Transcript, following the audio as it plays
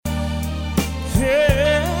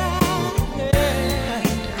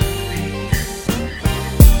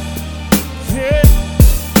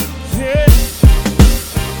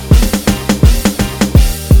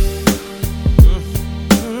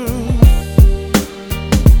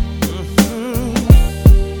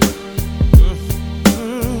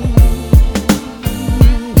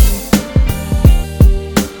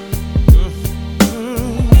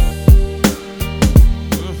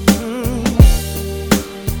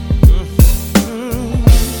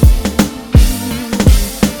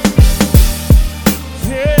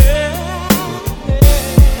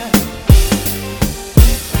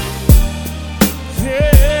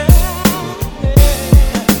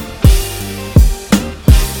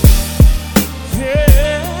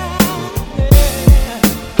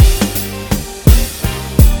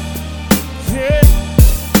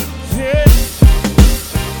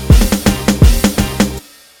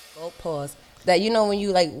that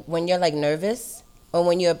when you're like nervous or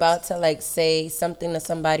when you're about to like say something to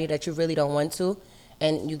somebody that you really don't want to,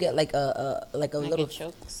 and you get like a little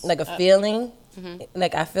like a feeling. Mm-hmm.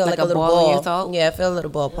 Like I feel like a little ball in your throat? Yeah, I feel a little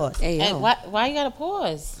ball. Pause. Hey, and why you gotta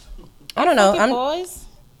pause? I don't know. Pause.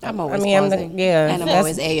 I'm always pausing. And I'm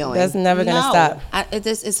always AOing. That's never gonna stop.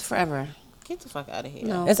 It's forever. Get the fuck out of here.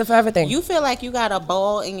 No. It's a forever thing. You feel like you got a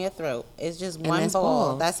ball in your throat. It's just one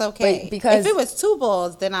ball. That's okay. Because if it was 2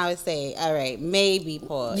 balls, then I would say, all right, maybe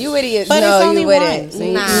pause. You idiot. But no, it's only you wouldn't.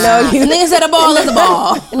 One. Nah. No, you nigga said a ball is a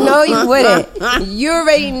ball. No, you wouldn't. You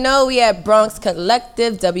already know we at Bronx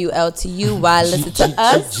Collective, WLTU. Why listen to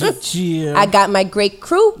us? I got my great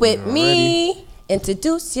crew with me.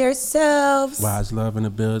 Introduce yourselves. Wise Love in the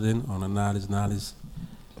building on a knowledge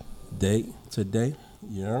day today.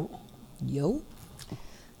 Yeah. Yo.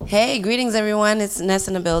 Hey, greetings everyone. It's Ness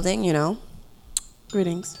in the building, you know.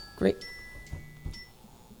 Greetings. Great.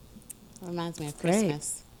 Reminds me of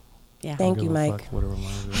Christmas. Yeah. Thank you, Mike.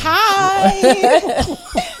 Hi.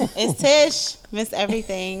 It's Tish. Miss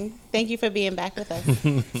everything. Thank you for being back with us.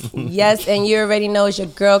 Yes, and you already know it's your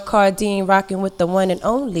girl Cardine rocking with the one and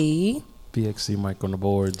only BXC Mike on the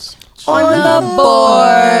boards. On the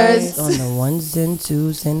boards. On the 1s and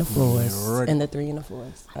 2s and the 4s. And the 3 and the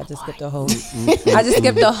 4s. I just skipped the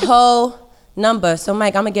whole number. So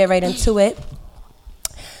Mike, I'm gonna get right into it.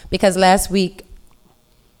 Because last week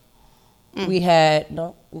we had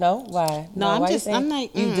why? No, I'm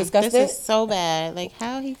like you discussed this is so bad. Like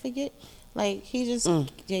how he forget? Like he just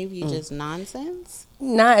gave you just nonsense?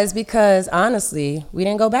 Nah, it's because honestly, we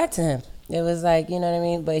didn't go back to him. It was like, you know what I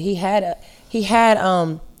mean? But he had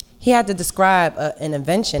to describe an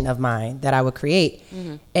invention of mine that I would create,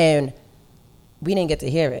 and we didn't get to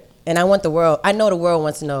hear it. And I know the world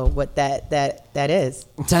wants to know what that is.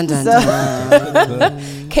 Dun, dun, dun.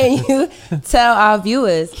 Can you tell our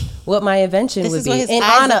viewers what my invention would be in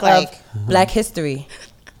honor of Black History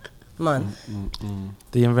Month?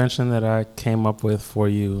 The invention that I came up with for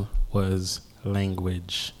you was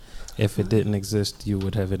language. If it didn't exist, you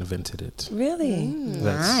would have invented it. Really?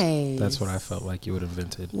 Nice. That's what I felt like you would have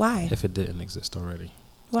invented. Why? If it didn't exist already.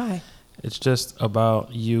 Why? It's just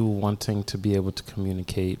about you wanting to be able to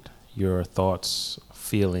communicate your thoughts,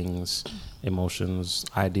 feelings, emotions,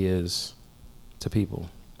 ideas to people.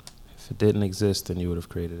 If it didn't exist, then you would have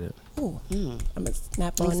created it. Ooh, I'm gonna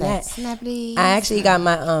snap on that. Snap, please. I actually got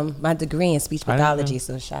my degree in speech pathology,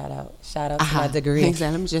 so shout out to my degree.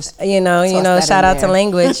 Exactly. Let me just shout out to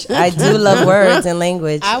language. I do love words and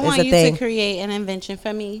language. I want you to create an invention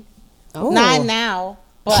for me. Ooh. Not now,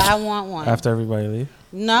 but I want one. After everybody leave?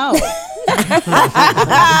 No.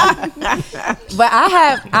 But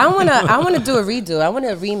I wanna do a redo. I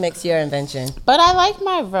wanna remix your invention. But I like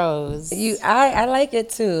my rose. I like it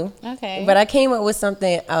too. Okay. But I came up with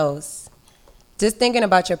something else. Just thinking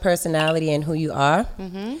about your personality and who you are.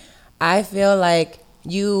 Mm-hmm. I feel like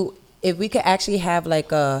if we could actually have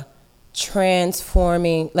like a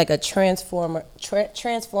transforming machine,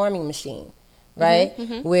 right?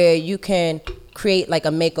 Mm-hmm. Where you can create like a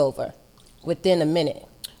makeover within a minute.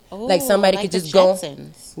 Ooh, like somebody could just go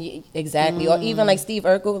exactly, or even like Steve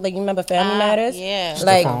Urkel, like you remember Family Matters, yeah,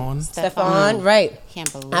 like Stefan, right?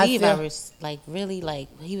 Can't believe I was like really like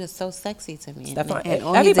he was so sexy to me. Stefan, and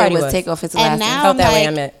all everybody was take off his glasses. And now felt that like, way.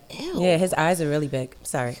 I meant, yeah, his eyes are really big.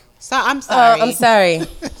 Sorry. So I'm sorry. I'm sorry.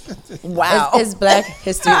 Wow, it's Black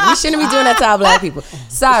History. We shouldn't be doing that to our Black people.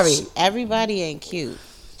 Sorry. Everybody ain't cute.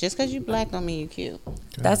 Just because you Black don't mean you cute.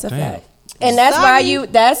 That's a fact. And that's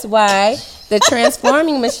why the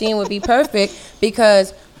transforming machine would be perfect,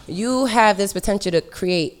 because you have this potential to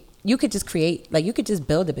create. You could just create, like you could just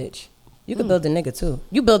build a bitch. You could build a nigga too.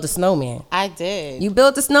 You built a snowman. I did. You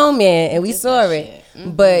built a snowman and we saw it.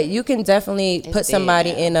 Mm-hmm. But you can definitely put somebody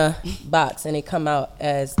in a box and they come out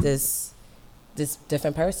as this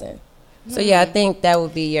different person. So yeah, I think that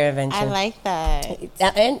would be your invention. I like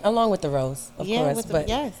that. And along with the rose, of course.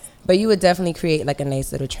 But you would definitely create like a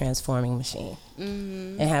nice little transforming machine,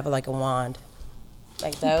 and have like a wand,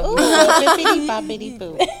 like that. Bippity boppity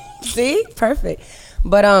boo. See, perfect.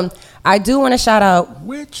 But I do want to shout out.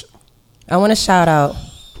 I want to shout out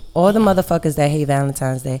all the motherfuckers that hate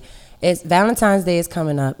Valentine's Day. Valentine's Day is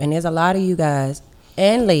coming up, and there's a lot of you guys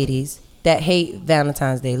and ladies that hate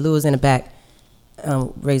Valentine's Day. Lou is in the back,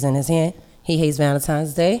 raising his hand. He hates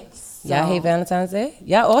Valentine's Day. Y'all hate Valentine's Day?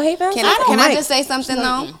 Y'all all hate Valentine's Day? Can I just say something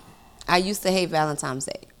though? I used to hate Valentine's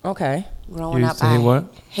Day. Okay. Growing up, I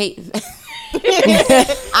hate.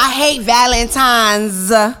 I hate Valentine's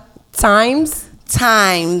times.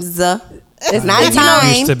 It's not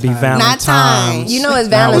time. Used to be Valentine. Not time. You know it's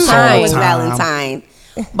Valentine. It's Valentine.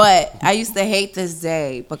 But I used to hate this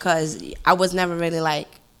day because I was never really like,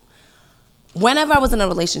 whenever I was in a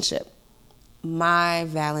relationship, my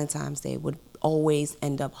Valentine's Day would always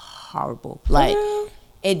end up horrible. Like,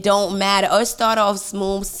 it don't matter. Or start off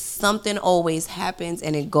smooth, something always happens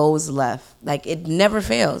and it goes left. Like, it never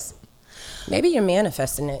fails. Maybe you're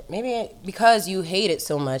manifesting it. Maybe because you hate it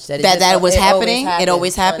so much that That was happening. It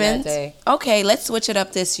always happens. Day. Okay, let's switch it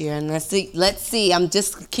up this year and let's see. I'm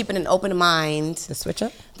just keeping an open mind. The switch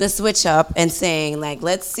up. The switch up and saying like,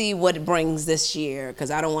 let's see what it brings this year, because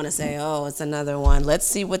I don't want to say, oh, it's another one. Let's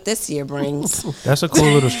see what this year brings. That's a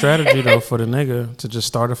cool little strategy though for the nigga to just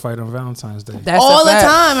start a fight on Valentine's Day. That's all the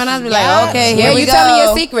time, and I'd be like, okay, here we you go. tell me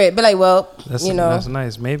your secret. Be like, well, That's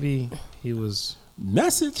nice. Maybe he was.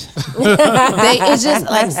 Message. It's just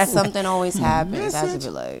like something always happens. I just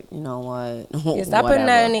be like, you know what? Yeah, stop putting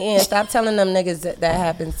that in the end. Stop telling them niggas that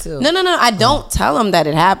happens too. No. I don't tell them that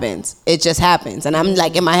it happens. It just happens, and I'm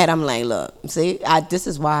like in my head, I'm like, look, see, this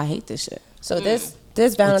is why I hate this shit. So this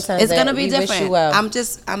Valentine's It's Day, gonna be we different. Wish you well.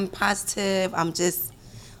 I'm positive.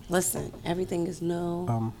 Listen, everything is new.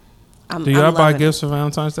 Do y'all buy gifts for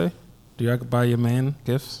Valentine's Day? Do y'all buy your man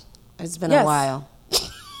gifts? It's been a while.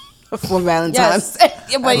 For Valentine's Day.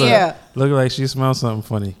 But Look like she smells something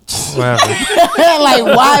funny. What happened?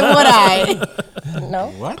 Like, why would I? No.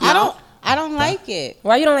 What? I don't like it.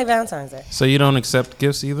 Why you don't like Valentine's Day? So you don't accept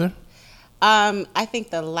gifts either? I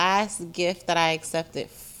think the last gift that I accepted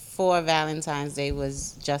for Valentine's Day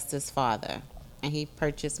was Justice's father, and he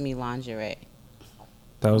purchased me lingerie.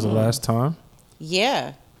 That was the last time?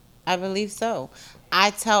 Yeah, I believe so.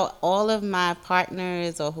 I tell all of my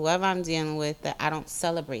partners or whoever I'm dealing with that I don't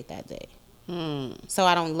celebrate that day. So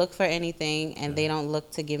I don't look for anything, and they don't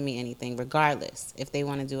look to give me anything, regardless. If they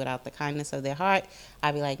want to do it out the kindness of their heart,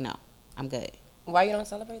 I'd be like, no, I'm good. Why you don't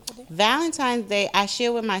celebrate the day? Valentine's Day, I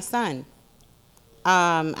share with my son.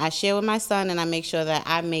 And I make sure that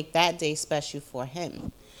I make that day special for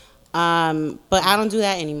him. But I don't do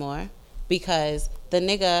that anymore because the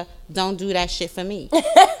nigga don't do that shit for me.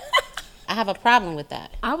 I have a problem with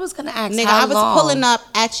that. I was gonna ask, Nigga, how I was long? pulling up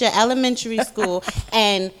at your elementary school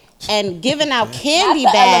and giving out candy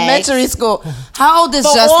bags. Elementary school. How old is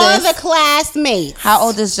for Justice? all the classmates. How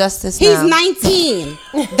old is Justice He's now? 19.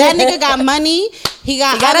 That nigga got money. He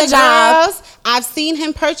got a other job. girls. I've seen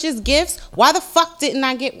him purchase gifts. Why the fuck didn't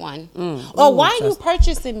I get one? Or why are you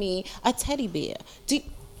purchasing me a teddy bear?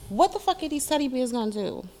 What the fuck are these teddy bears gonna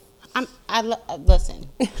do? Listen,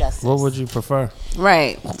 Justice. What would you prefer?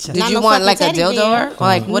 Right. Did Not you no want like a fucking teddy dildo? bear. Or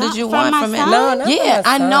like, what Not did you from want my from it? son? No, not Yeah,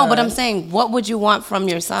 from my I know, but son. I'm saying, what would you want from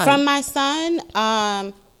your son? From my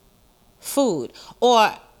son, food.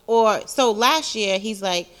 Or so last year he's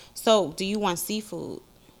like, so do you want seafood?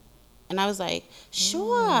 And I was like,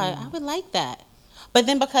 sure, I would like that. But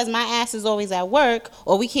then because my ass is always at work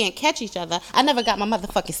or we can't catch each other, I never got my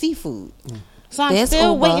motherfucking seafood. So I'm There's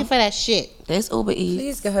still Uber. waiting for that shit. There's Uber Eats.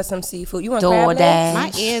 Please get her some seafood. You want crab DoorDash.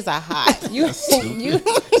 legs? My ears are hot. You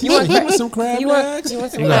want Give me some crab you legs.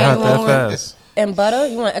 want some You got hot crab that legs? fast. And butter?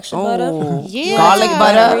 You want extra butter? Oh, Yeah. garlic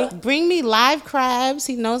butter. Bring me live crabs.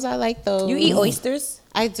 He knows I like those. You eat oysters?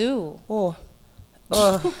 I do. Oh.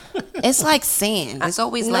 It's like sand. It's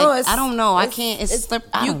always No, like, it's- I don't know. I it's- can't. it's- It's slurp.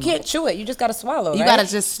 I You don't can't chew it. You just gotta swallow. know. You right? gotta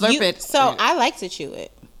just slurp it. So I like to chew it.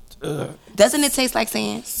 Doesn't it taste like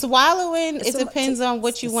sand? Swallowing, it It's a- depends on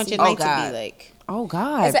what you want your Oh, night to God. be like. Oh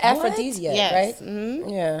God. It's an what? aphrodisiac, Yes. right? Mm-hmm.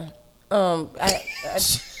 Yeah.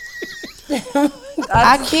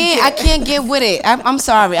 I can't get with it. I'm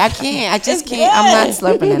sorry. I can't. I just can't. I'm not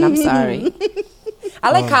slurping it. I'm sorry.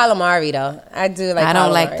 I like calamari though. I do like. I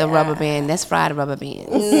don't like calamari. the rubber band. That's fried rubber bands.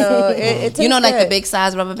 No, it You know, tastes like the good. big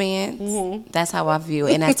size rubber bands. That's how I view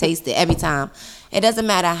it, and I taste it every time. It doesn't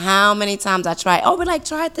matter how many times I try. Oh, but like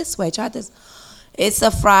try it this way. Try it this. It's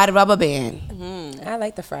a fried rubber band. I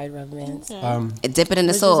like the fried rubber bands. Dip it in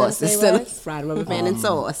the What you sauce. say, It's still Wes? fried rubber band and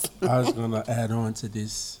sauce. I was gonna add on to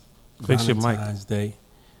this Fix your mic. Valentine's Day,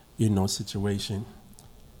 situation.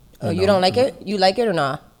 Oh, you don't like it? You like it or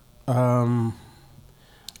not?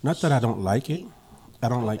 Not that I don't like it. I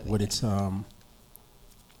don't like what it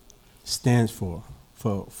stands for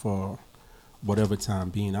whatever time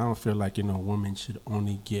being. I don't feel like women should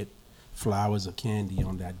only get flowers or candy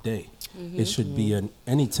on that day. It should be an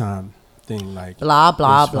anytime thing, like Blah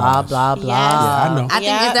blah those blah flowers. blah blah. Yeah, I know. I think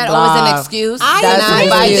Yeah. is that Blah. always an excuse? I That's agree. to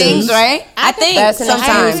buy Excuse. things, right? I think That's an sometimes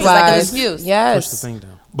excuse, it's like an guys. excuse. Push the Yes. thing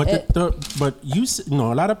down. But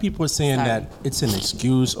a lot of people are saying that it's an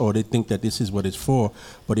excuse or they think that this is what it's for.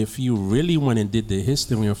 But if you really went and did the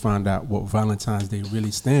history and found out what Valentine's Day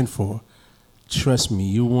really stand for, trust me,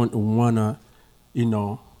 you won't wanna,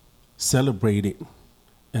 celebrate it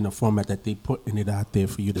in the format that they putting it out there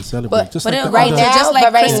for you to celebrate. But, just but like the right other- now, just like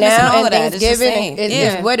but right Christmas and now all and of that, it's just Thanksgiving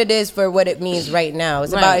saying, is what it is for what it means right now.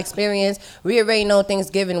 It's about Right. experience. We already know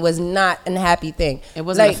Thanksgiving was not a happy thing. It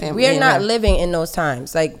wasn't a like family- we are yeah, not right. living in those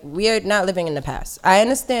times. Like we are not living in the past. I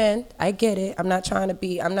understand. I get it. I'm not trying to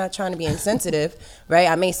be insensitive, right?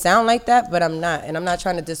 I may sound like that, but I'm not, and I'm not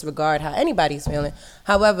trying to disregard how anybody's feeling.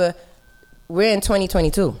 However, we're in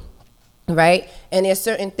 2022. Right, and there's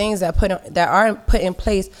certain things that are put in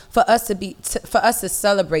place for us to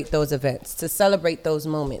celebrate those events, to celebrate those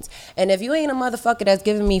moments. And if you ain't a motherfucker that's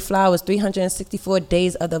giving me flowers 364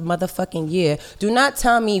 days of the motherfucking year, do not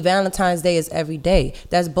tell me Valentine's Day is every day.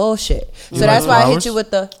 That's bullshit. So like that's why I hit flowers? you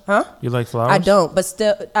with the You like flowers? I don't, but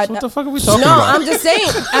still. What the fuck are we talking no, about? I'm just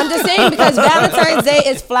saying because Valentine's Day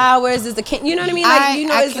is flowers, is the king. You know what I mean? Like you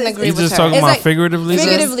know, I it's, can it's, agree You with just her. talking it's about like figuratively? sis?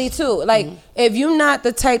 figuratively too. Like if you're not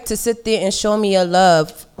the type to sit there and show me your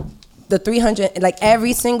love, the 300 like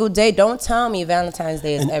every single day, don't tell me Valentine's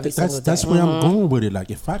Day is And every single day. that's where I'm going with it.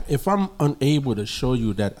 Like if I'm unable to show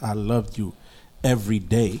you that I loved you every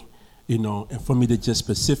day, you know, and for me to just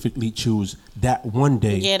specifically choose that one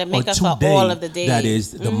day, Yeah, to make or up for today, all of the days. that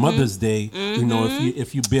is the Mother's Day. You know,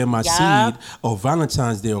 if you bear my Yeah. seed, or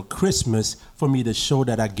Valentine's Day or Christmas, for me to show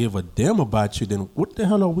that I give a damn about you, then what the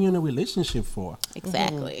hell are we in a relationship for?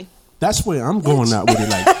 Exactly. That's where I'm going out with it.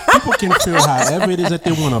 Like people can feel however it is that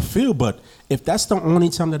they want to feel, but if that's the only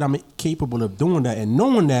time that I'm capable of doing that and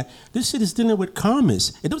knowing that this shit is dealing with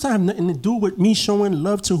commerce, it doesn't have nothing to do with me showing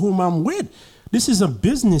love to whom I'm with. This is a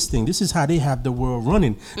business thing. This is how they have the world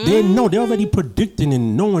running. They know, they're already predicting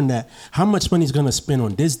and knowing that how much money is going to spend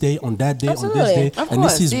on this day, on that day, on Absolutely. this day. Of And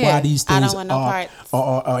course, this is yeah. why these I don't things want no are, parts.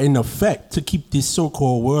 are in effect to keep this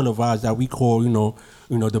so-called world of ours that we call, you know,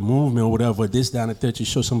 the movement or whatever, this, down, and third, to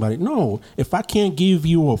show somebody. No, if I can't give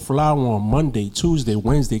you a flower on Monday, Tuesday,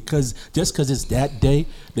 Wednesday, just because it's that day,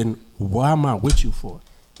 then why am I with you for?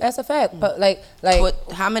 That's a fact. But like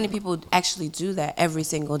But how many people actually do that every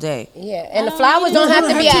single day? yeah, and the flowers don't have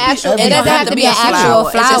to be an actual. every It doesn't day. have to be an flower. actual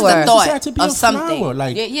It's just a flower. thought It had to be of a something. flower,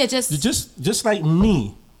 like Yeah, just like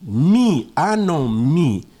me. I know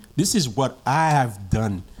me. This is what I have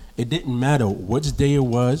done. It didn't matter which day it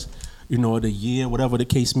was, you know, the year, whatever the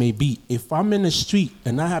case may be. If I'm in the street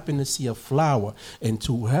and I happen to see a flower, and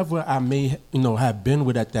to whoever I may, you know, have been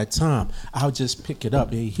with at that time, I'll just pick it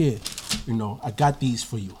up. Hey, here, you know, I got these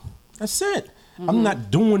for you. That's it. I'm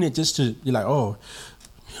not doing it just to be like, oh,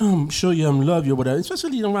 I'm sure you love you or whatever.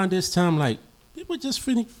 Especially around this time, like people just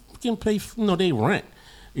freaking pay, you know, they rent.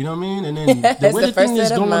 You know what I mean? And then the That's way the the thing first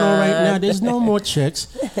is of the going on right now, month. there's no more checks.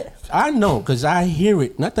 I know, because I hear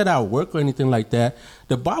it. Not that I work or anything like that.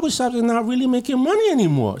 The barbershops are not really making money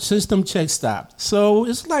anymore since them checks stopped. So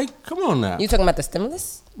it's like, come on now. You talking about the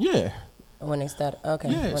stimulus? Yeah. When they started? Okay.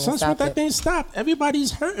 Yeah, when they since stopped that it. thing stopped,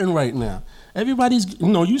 everybody's hurting right now. Everybody's, you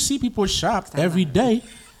know, you see people shop every day,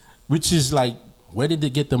 which is like, where did they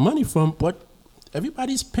get the money from? But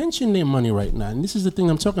everybody's pinching their money right now. And this is the thing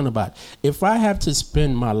I'm talking about. If I have to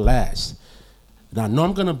spend my last, and I know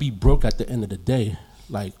I'm going to be broke at the end of the day,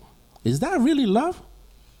 like, is that really love?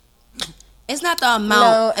 It's not the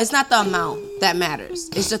amount. It's not the amount that matters.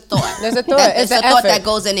 It's the thought. There's a thought. It's It's the an thought effort. that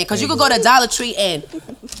goes in there. Because you could go to Dollar Tree and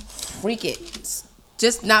freak it.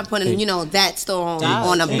 Just not putting, you know, that store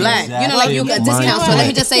on a black. You know, like you got a discount store. Let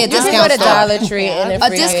me just say a You can discount go to store. Dollar Tree and A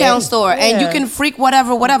discount store. And you can freak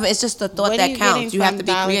whatever. It's just the thought What are that you counts. getting You have from to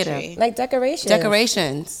be Dollar creative. Tree? like decorations.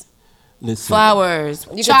 Decorations. Listen. Flowers.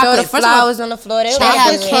 You can throw the chocolate. First of all, flowers on the floor. They They don't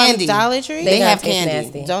have do it. candy. Dollar Tree? They have It's candy.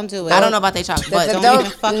 nasty. Don't do it. I don't know about their chocolate, but Don't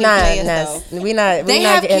even fucking play us, Ness. We not. they we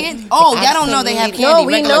have not getting, candy. Oh, y'all don't know they have candy. No,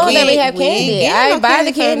 we regular know that candy. we have We ain't candy. getting I no buy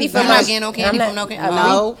the candy candy from from You're my. not getting no candy from no candy.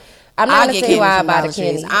 No. I'm I'll not gonna get say candy why I from buy Dollar the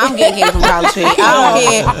Trees. candy. I'm getting candy from Dollar Tree. I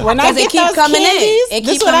don't care. When I Because it get keep those coming candies, in. It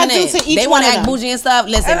this keep what I coming do in. to each They one want to of act them. bougie and stuff.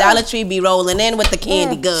 Listen, Dollar Tree be rolling in with the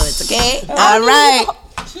candy goods, okay? All right.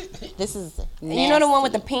 This is You know the one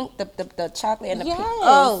with the pink, the chocolate and the Yes. pink.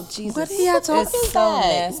 Oh Jesus! What are y'all talking It's so about?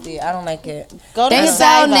 nasty. I don't like it. Go to They the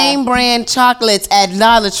sell Diva. name brand chocolates at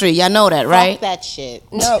Dollar Tree. Y'all know that, right? Fuck that shit.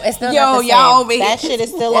 No, it's still Yo, not the y'all same. over here. That shit is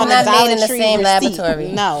still It's on the not made Dollar in the Tree same receipt.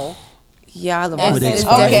 laboratory. No. Y'all the It's- With it's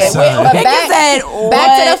expired okay. sign. But Nigga said,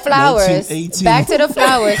 back to what? the flowers. 1918. Back to the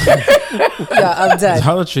flowers. Yo, I'm done.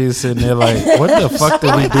 Dollar Tree is sitting there like, what the fuck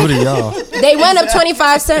did we do to y'all? They went up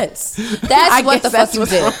 25 cents. That's I what guess the fuck that's you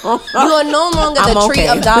did. You are no longer I'm the tree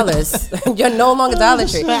okay. of dollars. You're no longer Dollar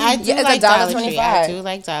Tree. But I do Yeah, it's like $1.25. Dollar Tree. I do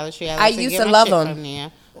like Dollar Tree. I like to used get to my love shit them. from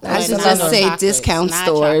there. I But should not just no say chocolates, discount not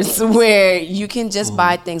stores chocolates. where you can just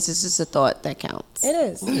buy things. It's just a thought that counts. It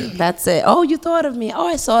is. That's it. Oh, you thought of me. Oh,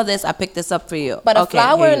 I saw this. I picked this up for you. But a Okay,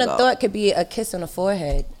 flower here and you a go. thought could be a kiss on the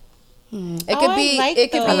forehead. It could be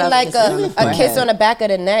those. like a kiss on the back of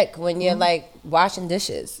the neck when you're like washing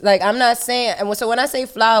dishes. Like I'm not saying, and so when I say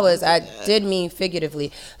flowers, I did mean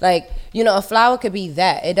figuratively. Like, you know, a flower could be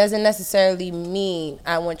that. It doesn't necessarily mean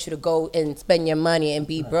I want you to go and spend your money and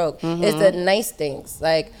be broke. It's the nice things.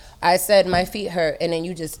 Like I said, my feet hurt, and then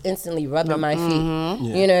you just instantly rubbing my feet.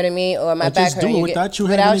 You know what I mean? Or my back hurt. Without you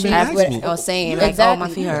having even asked me. Or saying like, oh, my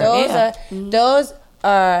feet hurt. Those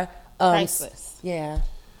are priceless. Yeah.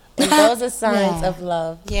 And those are signs of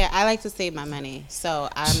love. Yeah, I like to save my money, so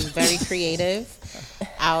I'm very creative.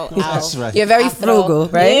 That's right. You're very frugal,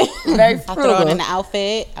 right? Very I'll frugal. throw it in the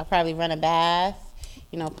outfit. I'll probably run a bath.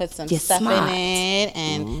 You know, put some stuff smart. in it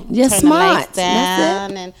and You're turn smart. the lights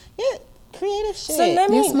down That's and creative shit. So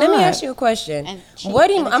let me ask you a question. And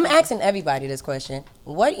I'm asking everybody this question.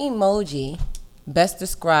 What emoji best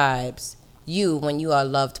describes you when you are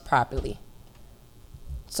loved properly?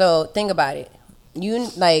 So think about it. You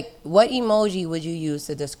like, what emoji would you use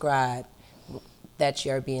to describe that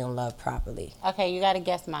you're being loved properly? Okay, you got to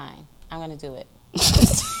guess mine. I'm gonna do it.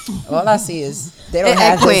 All I see is they don't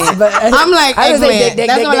have Eggplant. this, but I'm like eggplant.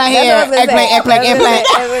 That's all I hear. Eggplant.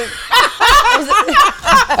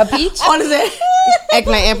 A peach? What is it?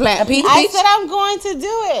 Eggplant. A peach? I said I'm going to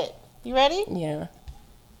do it. You ready? Yeah.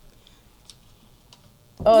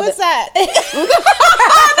 What's that? That's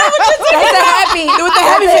a happy. With the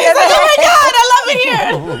happy face. Oh my God, I love it here.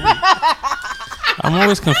 I'm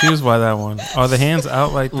always confused by that one. Are the hands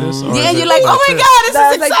out like this? Or Yeah, is you're it like, oh my this? God, this No,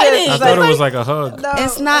 is it's like exciting. I thought it was like a hug.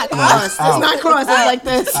 It's not crossed. It's not crossed. It's like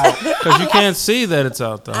this. Because you can't see that it's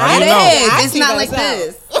out though. How do It you know? is. It's not like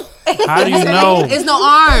this. How do you know? There's no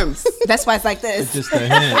arms. That's why it's like It's this. just the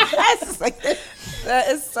hand. It's like this. That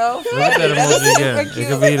is so Look at that emoji again. It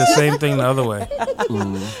could be the same thing the other way.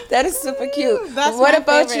 That is super cute. That's What my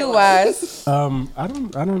about favorite you, one. Wise?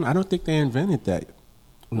 I don't think they invented that.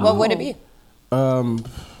 What would it be?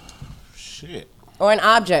 Shit. Or an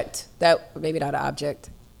object that maybe not an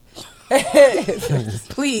object.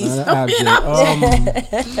 Please. I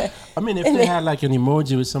mean, if they had like an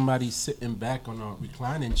emoji with somebody sitting back on a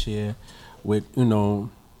reclining chair with,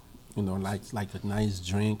 like a nice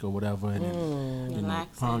drink or whatever, and then,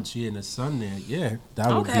 Relaxing. palm tree in the sun there, yeah,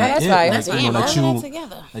 that would be that's it. right. Like, That's Damn, like all you, that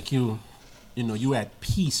together. like you at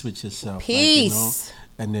peace with yourself. like, Peace.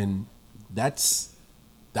 and then that's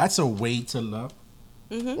a way to love.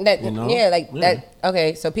 That, You know? Yeah, like Yeah. that.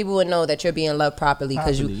 Okay, so people would know that you're being loved properly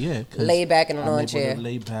because you Properly, yeah, 'cause lay back in a I'm lawn able chair to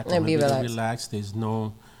lay back and be relaxed. relaxed. There's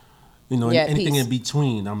no, Yeah, anything peace. in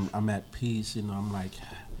between. I'm at peace. I'm like,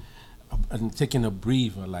 I'm taking a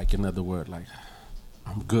breather. Like, in other words, like,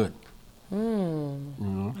 I'm good.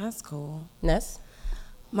 That's cool. Ness?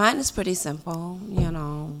 Mine is pretty simple,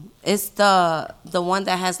 It's the one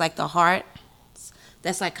that has like the heart.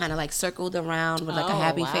 That's like kind of like circled around with like a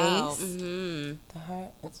happy face. Mm-hmm. The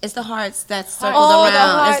heart. It's the hearts that's circled around. The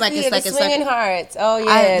heart. It's like Yeah, it's like the it's swinging like hearts. Oh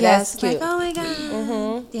yeah, that's yes, cute. like oh my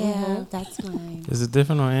God, yeah, that's mine. Is it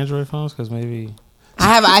different on Android phones? Because maybe I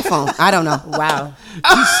have an iPhone. I don't know. Wow.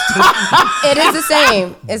 It is the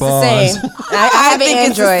same. It's the Buzz. same. I have an think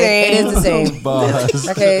it's the Android. same. It is the same. Buzz.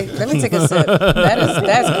 Okay, let me take a sip.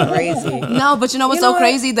 That's crazy. No, but you know what's You know so what?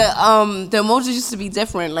 crazy? The emojis used to be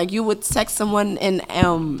different. Like you would text someone an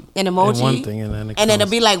emoji, in one thing and then and then it'd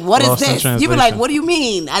be like, "What is lost in this?" You'd be like, translation. "What do you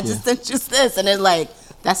mean? I just sent you this," and it's like,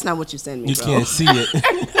 "That's not what you sent me." You bro. can't see it.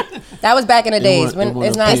 That was back in the days won't- when it won't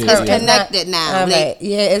it's not. appear. It's not- connected now. All Like, right.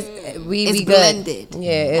 Yeah, we it's good. blended.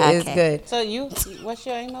 Yeah, it is Okay. good. So what's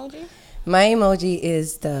your emoji? My emoji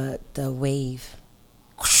is the wave,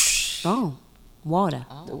 Oh, water.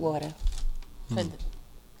 the water.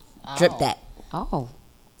 Oh. Drip that. Oh,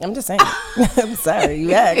 I'm just saying. I'm sorry,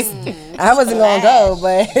 you asked. I wasn't gonna go,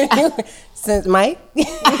 but since Mike,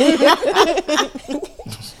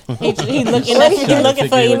 He's looking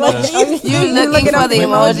for emojis. you looking for the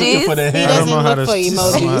emojis? For the He hand. I don't know doesn't how look to, for I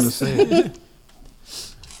don't know how to emojis. say it.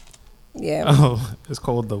 yeah. Oh, it's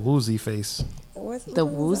called the woozy face. What's The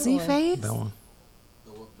woozy face? That one.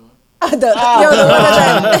 the one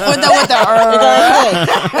that with the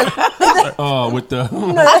Oh, with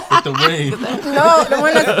the wave. no, the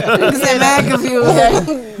one that I'm mad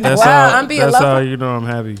confused. That's Wow, how. I'm being That's how loved. you know I'm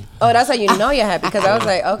happy. Oh, that's how you know you're happy because I was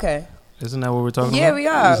like, okay, Isn't that what we're talking yeah, about? we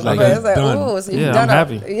are. It's like Okay, it's it's like, done. ooh, so you've Yeah, done I'm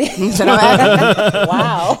happy.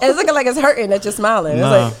 Wow, it's looking like it's hurting that you're smiling. It's Nah,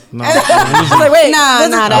 like, nah. it's like, wait, Nah, this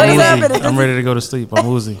is- nah, what that is ain't happening? I'm ready to go to sleep. I'm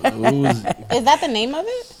woozy. Is that the name of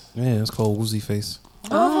it? Yeah, it's called woozy face.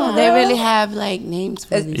 Oh, they really have like names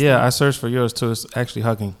for these. Yeah, I searched for yours too. It's actually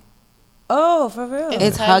hugging. Oh, for real?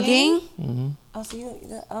 It's hugging. Oh, so you,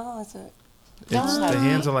 oh, it's a. It's, the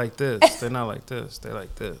hands are like this. They're not like this. They're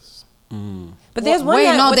like this. But there's one. Wait,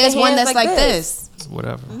 that, no, with there's the one hands that's like this.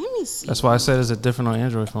 Whatever. Let me see. That's why I said it's a different on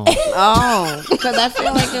Android phone. Oh, because I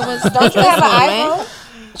feel like it was. Don't you have an iPhone?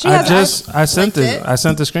 She has I sent it. I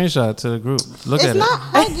sent the screenshot to the group. Look It's at not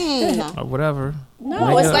hugging. it. Or whatever.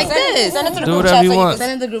 No, it's like this. Send it to the Do group whatever chat you so want.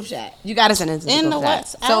 Send it to the group chat. You gotta send it to the In the group chat.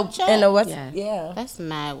 WhatsApp chat? In the what? Yeah. Yeah. That's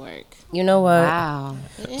mad work. You know what? Wow.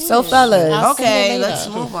 So fellas, I'll send Okay, it later. let's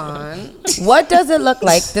move on. what does it look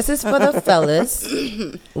like? This is for the fellas.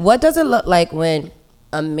 What does it look like when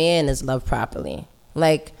a man is loved properly?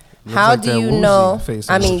 Like, how like do that you woozy know? face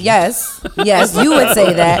I mean, emoji. yes, you would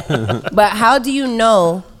say that. But how do you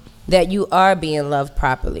know that you are being loved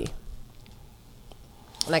properly?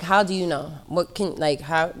 Like, how do you know? What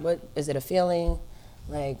is it a feeling?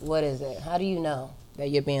 Like, what is it? How do you know that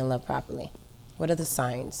you're being loved properly? What are the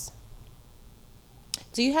signs?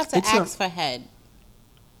 Do you have to ask for head?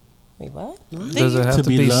 Wait, what? Does it have To to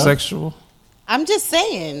be be loved? sexual? I'm just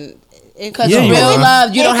saying. Because Yeah, you real are.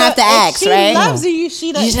 love, you don't have to ask, she right? loves you.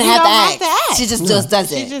 She does. You shouldn't you have, don't to have to ask. She just does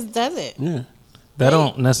She it. just does it. Yeah. That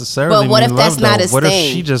don't necessarily But what mean if that's love, not though. his What thing?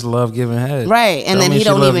 if she just love giving head? Right, and Don't then mean he she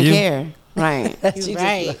don't love even you. care. Right. You're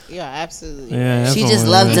right. You're absolutely Yeah, that's She what just it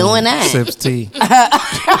love is. doing that. Sips tea.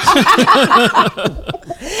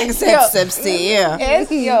 Except sips tea, yeah.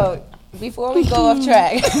 Yo, before we go off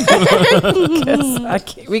track,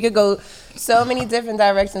 'cause we could go so many different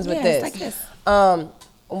directions with this. Like this.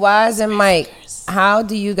 Wise and Mike, how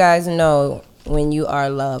do you guys know when you are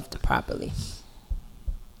loved properly?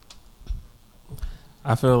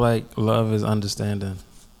 I feel like love is understanding.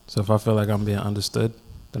 So if I feel like I'm being understood,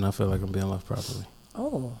 then I feel like I'm being loved properly.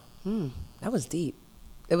 Oh, that was deep.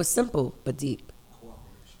 It was simple but deep.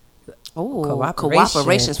 Oh,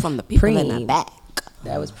 cooperation's from the people in the Preem. back.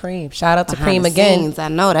 That was Preem. Shout out to Behind Preem the again. scenes, I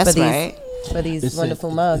know, that's for these, right. For these It's wonderful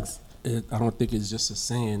mugs. I don't think it's just a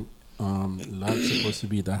saying. Love's supposed to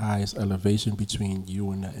be the highest elevation between you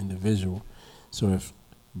and the individual. So if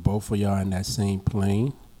both of y'all are in that same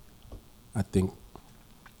plane, I think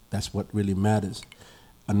that's what really matters.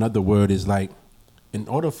 Another word is like, in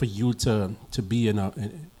order for you to be in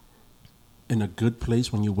a good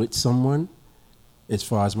place when you're with someone, as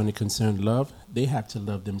far as when it concerns love, they have to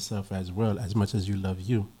love themselves as well, as much as you love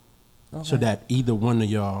you. So that either one of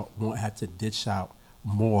y'all won't have to dish out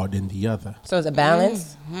more than the other. So it's a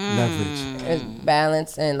balance. Leverage. It's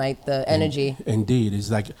balance and like the energy. Indeed. It's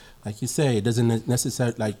like you say, it doesn't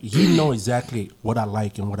necessarily, like, you know exactly what I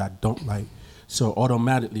like and what I don't like. So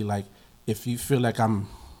automatically, like, if you feel like I'm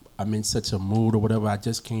in such a mood or whatever, I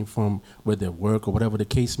just came from whether work or whatever the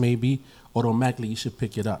case may be, automatically you should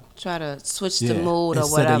pick it up. Try to switch the Yeah. mood or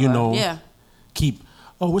Instead whatever. of, you know, yeah. keep,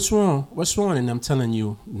 oh, what's wrong? What's wrong? And I'm telling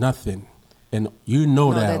you nothing. And you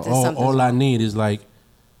know No, that that something's all I wrong. need is like,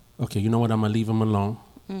 okay, you know what? I'm gonna leave him alone.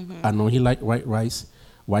 I know he like white rice,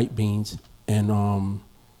 white beans, and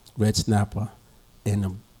red snapper, and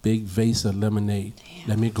a big vase of lemonade.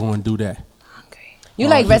 Let me go and do that. You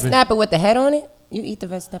like red keep it- snapper with the head on it? You eat the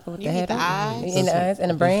red snapper with the eat head the on it? eyes? You eat the eyes and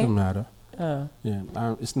the Doesn't brain? matter. Oh.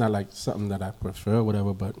 Yeah, it's not like something that I prefer, or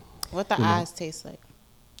whatever. But What the eyes taste like?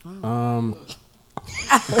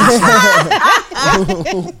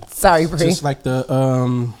 Sorry, Bree. just like the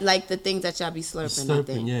Like the things that y'all be slurping, I slurping,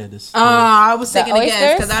 think. yeah, this. I was taking a oysters?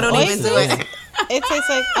 guess because I don't even do Oysters? it. It tastes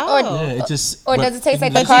like oh. yeah, it just. Or but does it taste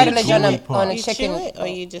like you the just eat cartilage on chewy a part. on a You chicken? chew it or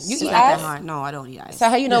you just You It's eat not that eyes? hard. No, I don't eat ice. So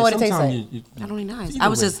how you know Yeah, what it tastes sometimes like? I don't eat ice. Either I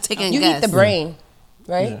was way. just taking a You guess. eat the brain,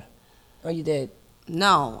 right? Yeah. Or you did?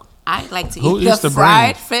 No, I like to Who eat eats the the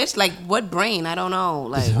fried brain? fish. Like what brain? I don't know.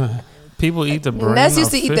 Like People eat the brain Ness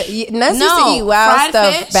used of to eat fish. Ness used to No, eat wild fried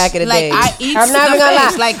stuff fish, back in the like, day. I eat I'm not the even gonna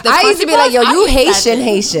fish, lie. like the I used to be crunchy like, yo, parts, you I eat that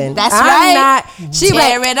Haitian. shit. That's I'm right. not. She Tear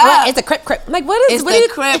like, it up. what? It's a crip. Like what is? it's what the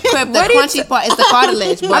is- crib. The what is- crunchy part is the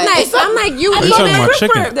cartilage. But I'm like you. Are you eat talking that about crip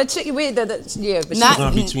chicken? crip. The chicken. Yeah, but Not-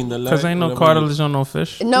 Not between the legs. Because ain't no whatever. cartilage on no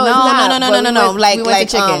fish. no, it's not. no. But we went- Like we went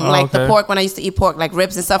to chicken. Oh, like the okay. pork when I used to eat pork, like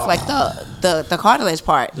ribs and stuff, like the cartilage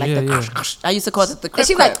part, like Yeah, the. yeah. I used to call it the crib. And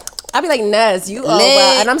she like, I'd be like, Ness, you all Lit.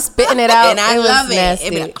 wild. And I'm spitting it out. And I was love it. nasty.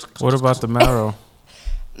 It be like, What about the marrow?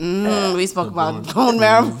 we spoke about bone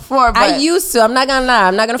marrow before, but I used to. I'm not gonna lie.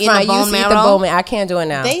 I'm not gonna Eat front. the I used bone to eat the marrow? bone marrow. I can't do it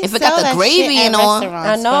now. They If it sell got the that gravy shit in at on-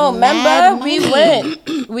 restaurants I know. for mad Remember, we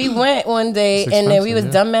money. we went one day It's and then we was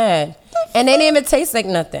expensive, yeah. dumb mad, and they didn't even taste like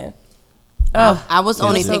nothing. Oh, I was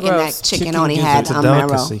only it's so thinking gross. that chicken Chicken only gives had It's a marrow.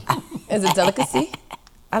 delicacy. is it delicacy?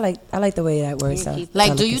 I like the way that word sounds.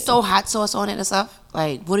 Like, do you Delicacy. throw hot sauce on it and stuff?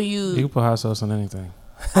 Like, what do You you? can put hot sauce on anything.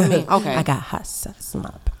 I mean, okay, I got hot sauce, my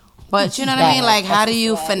bad. but you know what I mean. Like, how do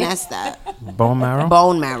you finesse that Bone marrow?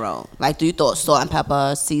 bone marrow? Like, do you throw salt and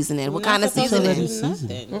pepper, seasoning? What kind of seasoning?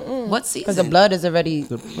 Nothing. What Because the seasoning? blood is already.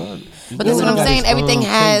 The blood. But that's what I'm saying. Everything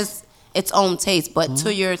has its own taste, but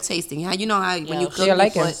to your tasting. How you know how when you cook, you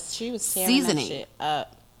like put it. She was tearing seasoning that shit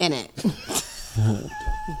up. in it.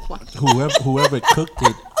 Whoever cooked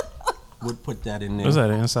it would put that in there. Was that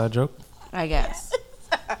an inside joke? I guess.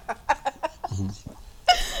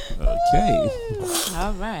 Okay.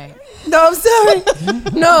 All right. No, I'm sorry.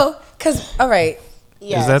 No, because, all right.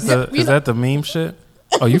 Yes. Is that the meme shit?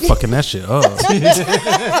 Oh, you fucking that shit up.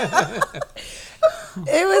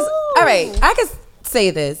 It was, all right, I could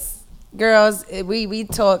say this. Girls, we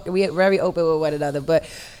talk, we're very open with one another, but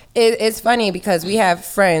it's funny because we have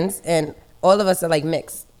friends and all of us are like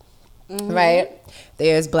mixed, right?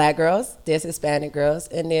 There's black girls, there's Hispanic girls,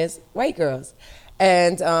 and there's white girls.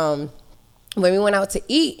 And when we went out to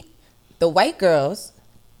eat, the white girls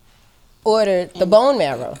ordered the bone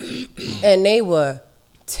marrow, and they were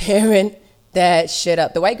tearing that shit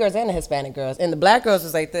up. The white girls and the Hispanic girls, and the black girls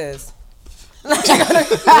was like this. What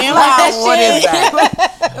is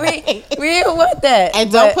that? We didn't want that.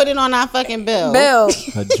 And don't put it on our fucking bill.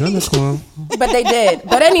 Adrenochrome. But they did.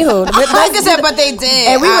 But anywho, Like I said, but they did.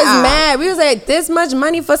 and we was mad. We was like, this much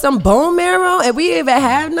money for some bone marrow, and we didn't even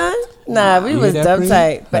have none. Nah, we was dumb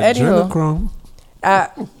tight. But anywho,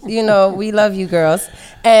 you know, we love you girls,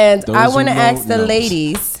 and I want to ask the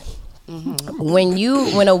ladies,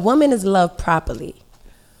 when a woman is loved properly,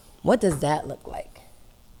 what does that look like?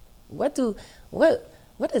 What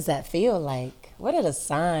does that feel like? What are the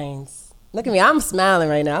signs? Look at me, I'm smiling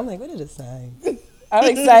right now. I'm like, what are the signs? I'm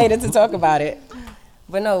excited to talk about it.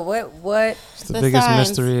 But no, what? It's the biggest signs.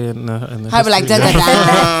 mystery in the I be like, history.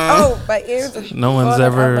 Oh, my ears. Are No one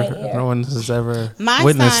falling has ever My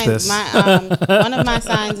witnessed sign, this. one of my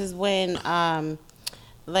signs is when,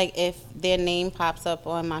 like, if their name pops up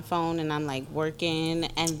on my phone and I'm like working,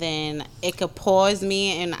 and then it could pause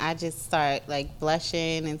me, and I just start like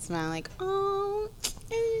blushing and smiling, like, oh.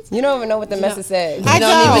 You don't even know what the message said. I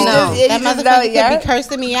don't even know. That motherfucker could be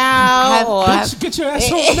cursing me out. Or Get your ass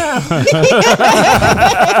home now.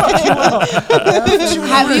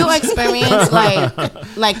 Have you experienced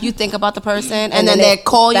like you think about the person and then they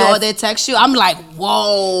call you or they text you? I'm like,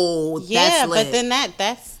 whoa, yeah, that's lit. but then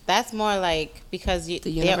that's more like because the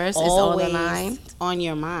universe they're is on always the mind? on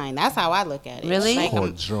your mind. That's how I look at it. Really? Like, Or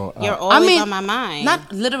draw you're out. always on my mind.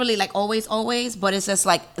 Not literally like always, but it's just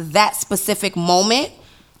like that specific moment.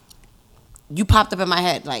 You popped up in my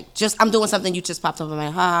head. Like, just, I'm doing something, you just popped up in my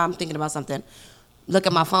head. I'm thinking about something. Look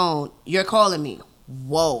at my phone. You're calling me.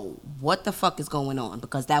 Whoa, what the fuck is going on?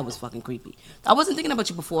 Because that was fucking creepy. I wasn't thinking about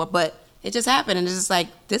you before, but it just happened. And it's just like,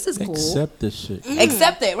 this is cool. Accept this shit.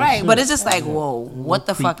 Accept it, right. But it's just like, whoa, what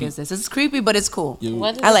the fuck is this? It's creepy, but it's cool.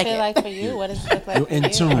 What does I like it feel it. like for you? What does it look like You're for in you?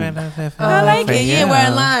 tune. I like it. Yeah, we're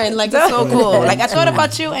in line. Like, it's so cool. Like, I thought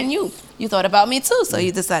about you and you thought about me too. So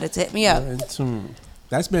you decided to hit me up. You're in tune.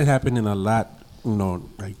 That's been happening a lot, you know,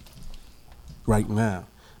 like right now.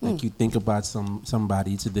 Like you think about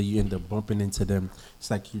somebody, today you end up bumping into them.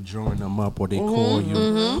 It's like you're drawing them up, or they call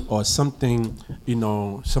you, or something. You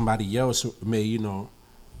know, somebody else may, you know,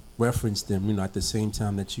 reference them. You know, at the same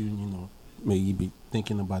time that you know, may you be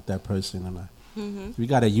thinking about that person. And we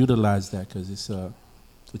gotta utilize that because it's a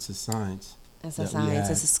science. It's a that we science.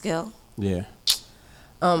 have. It's a skill. Yeah.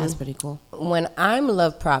 That's pretty cool. When I'm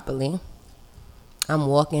loved properly, I'm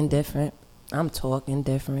walking different. I'm talking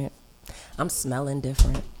different. I'm smelling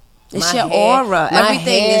different. It's My your hair- aura. my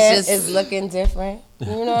Everything hair is just looking different. You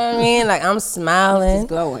know what I mean? Like, I'm smiling. It's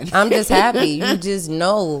glowing. I'm just happy. You just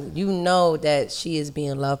know. You know that she is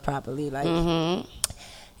being loved properly. Like,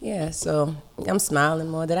 yeah. So I'm smiling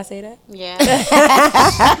more. Did I say that? Yeah.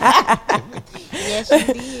 Yes,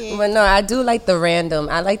 you did. But no, I do like the random.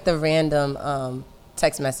 I like the random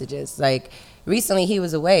text messages. Like, recently he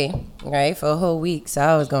was away, right, for a whole week, so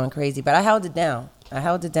I was going crazy. But I held it down.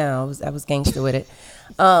 I was gangster with it.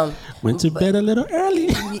 Went to bed a little early.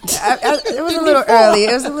 It was a little early.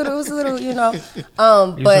 It was a little, you know.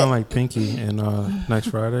 You But sound like Pinky in Next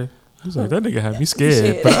Friday. He was like, that nigga had me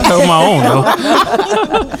scared, but I held my own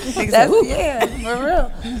though. yeah, for real.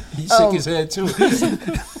 He shook his head too.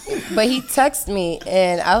 But he texted me,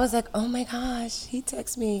 and I was like, oh my gosh, he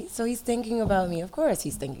texted me. So he's thinking about me. Of course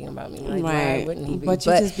he's thinking about me. Like, why Right. wouldn't he be? But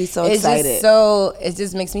you just be so it's excited. It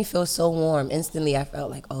just makes me feel so warm. Instantly, I felt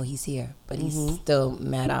like, oh, he's here. But he's still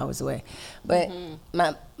mad hours away. But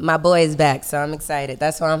my boy is back, so I'm excited.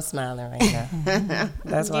 That's why I'm smiling right now.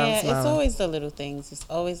 That's why I'm Yeah, smiling. it's always the little things. It's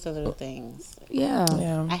always the little things. yeah.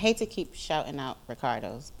 Yeah. I hate to keep shouting out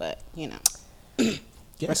Ricardo's, but you know.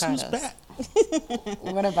 Guess who's Ricardo's. back?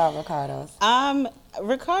 What about Ricardo's?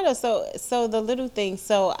 Ricardo, so the little things.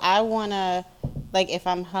 So I wanna, like, if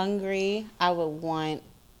I'm hungry, I would want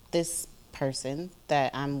this person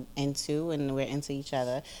that I'm into and we're into each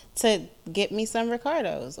other to get me some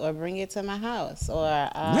Ricardos or bring it to my house or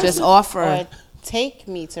Just offer. or take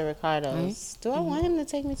me to Ricardos. Do I want him to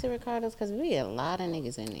take me to Ricardos? Because we a lot of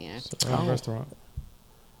niggas in there. Restaurant.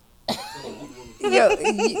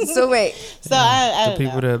 So wait, So I The don't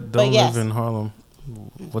people know. that But don't yes. live in Harlem,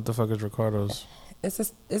 what the fuck is Ricardo's?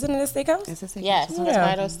 isn't it a steakhouse? Yes, Yeah.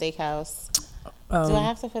 Ricardo's Steakhouse. Do I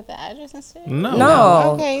have to put the address and shit?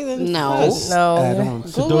 No. Okay, then No. fuck. No.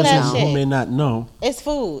 For Google those that who shit. may not know, It's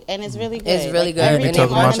food and it's really good. It's really Like, good. You And could be they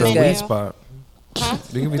talking on about the the menu. weed spot.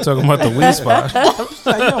 You could be talking about the weed spot.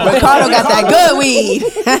 Ricardo got that good weed.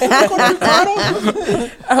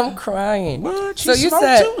 I'm crying. What? So She you smoked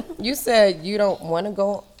said too? you don't want to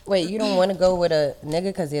go. Wait, you don't want to go with a nigga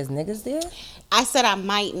because there's niggas there? I said I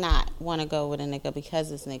might not want to go with a nigga because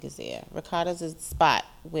there's niggas there. Ricardo's is the spot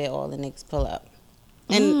where all the niggas pull up.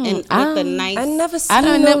 And with the nice... I never seen I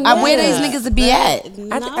don't know. no Where these niggas. niggas to be at?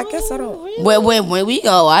 I guess I don't. Really? When we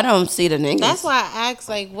go, I don't see the niggas. That's why I asked,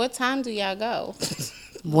 like, what time do y'all go?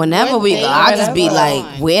 Whenever What we day go, I just be whatever.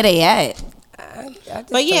 like, where they at? I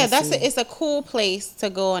just But yeah, don't see. it's a cool place to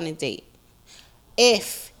go on a date.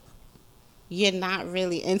 If you're not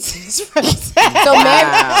really into this person.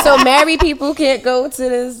 So married people can't go to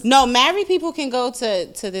this. No, married people can go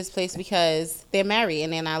to this place because they're married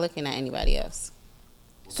and they're not looking at anybody else.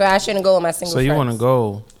 So I shouldn't go with my single So you friends. want to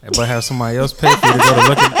go, but have somebody else pay for you to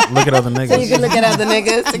go to look at other So you niggas. can look at other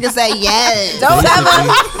niggas. You can say yes. Don't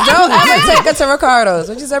ever take her to Ricardo's.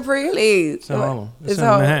 What you said, Pri? Please. It's in Harlem. It's It's in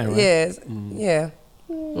all, Manhattan, right? yes, yeah.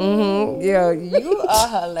 Mm-hmm. Yo, you are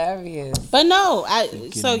hilarious. But no,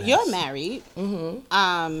 so you're married.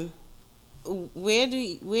 Where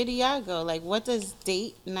do y'all go? Like, what does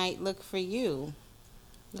date night look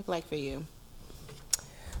like for you?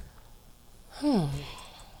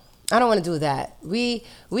 I don't want to do that. We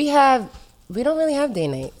don't really have day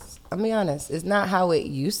nights. I'll be honest. It's not how it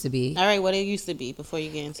used to be. All right, what it used to be before you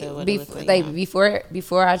get into what it looks like now.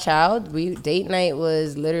 Before our child, date night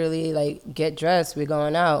was literally like get dressed, we're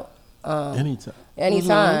going out.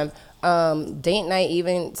 Anytime. Date night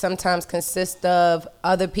even sometimes consists of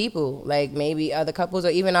other people, like maybe other couples or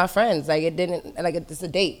even our friends. Like it's a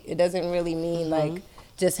date. It doesn't really mean like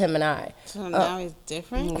just him and I. So now it's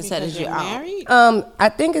different you because said it's you're your own. married? I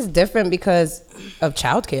think it's different because of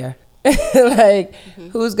childcare. Like,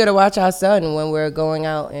 who's gonna watch our son when we're going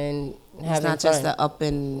out and having It's not fun? just the up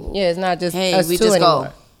and Yeah, it's not just hey, us we two just anymore.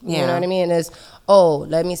 go. You Yeah. know what I mean? It's, oh,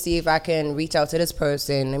 let me see if I can reach out to this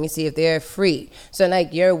person. Let me see if they're free. So,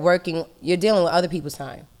 like, you're dealing with other people's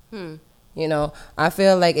time. You know, I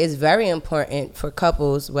feel like it's very important for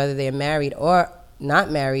couples, whether they're married or not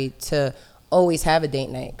married, to always have a date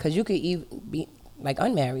night. Because you could even be, like,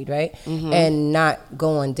 unmarried, right? And not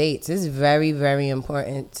go on dates. It's very, very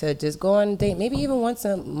important to just go on a date, maybe even once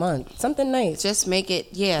a month. Something nice. just make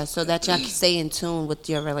it, so that y'all can stay in tune with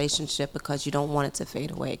your relationship because you don't want it to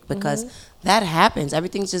fade away. Because that happens.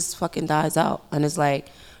 Everything just fucking dies out. And it's like,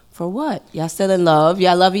 for what? Y'all still in love.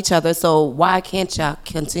 Y'all love each other. So why can't y'all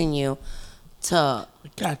continue to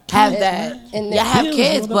have that? And Y'all have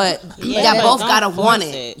kids, but Yeah, y'all but both don't gotta force want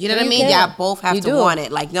it. it. You know what I You mean? can. Y'all both have You to do. want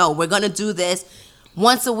it. Like, no, we're gonna do this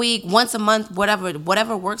once a week, once a month,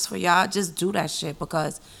 whatever works for y'all. Just do that shit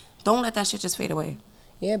because don't let that shit just fade away.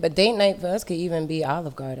 Yeah, but date night for us could even be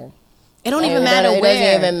Olive Garden. It don't even And matter it where.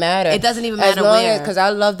 doesn't even matter. It doesn't even As matter long where. because I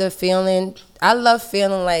love the feeling. I love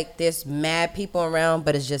feeling like there's mad people around,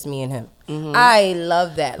 but it's just me and him. I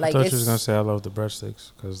love that. I Like, thought it's you was gonna say I love the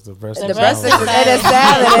breadsticks because the breadsticks. the breadsticks and the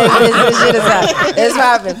salad. This shit is hot. It's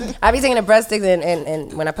popping. I be taking the breadsticks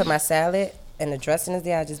and when I put my salad and the dressing is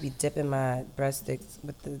there, I just be dipping my breadsticks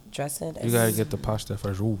with the dressing. You gotta get the pasta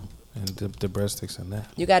first, and dip the breadsticks in that.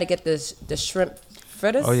 You got to get the shrimp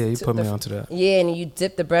fritters. Oh yeah, you put me onto that. Yeah, and you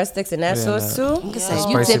dip the breadsticks in that Yeah, sauce that- too. You can say Yo,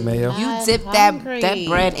 you Spicy dip, mayo. you dip I'm that hungry.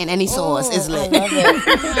 bread in any sauce. It's lit. Love it.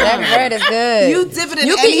 That bread is good. You dip it in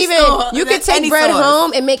You can any even sauce. you can Any take bread sauce.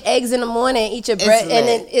 home and make eggs in the morning and eat your bread, and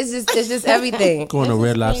then lit. it's just everything. Going to This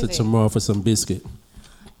Red is Lobster crazy. tomorrow for some biscuit.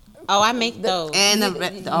 Oh, I make those. And the other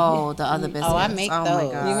business. Oh, I make my those.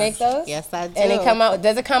 God. You make those? Yes, I do. And it come out.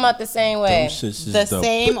 Does it come out the same way? Them shits is the dope.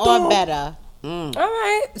 same or better. All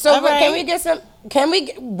right. So All right. can we get some? Can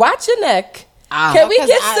we watch your neck? Ah. Can we Because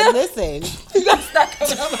get some? listen,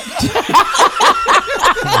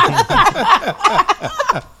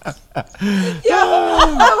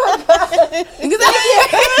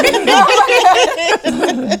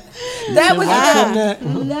 That was Watching real. that.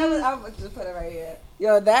 That was. I'm gonna just put it right here.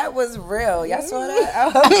 Yo, that was real. Y'all saw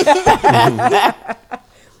that?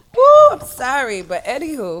 Woo, I'm sorry, but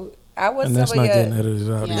anywho, I was And that's some of not your. getting edited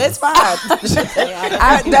out. It's fine.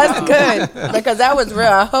 That's good because that was real.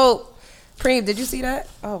 I hope. Preem, did you see that?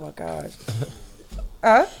 Oh my gosh.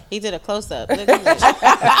 Huh? He did a close up.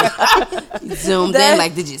 Zoomed in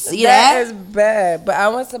like, did you see That that? is bad. But I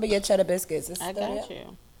want some of your cheddar biscuits. It's I still got there?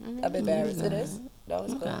 you. I've been embarrassed. It is. That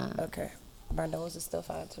was good. Okay. My nose is still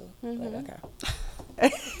fine too. But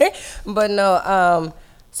okay. But no.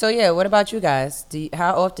 So yeah. What about you guys?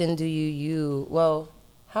 How often do you? Well,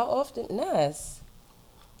 how often, Ness?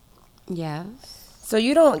 Yes. So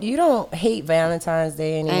you don't hate Valentine's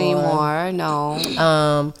Day anymore?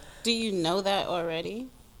 No. Do you know that already?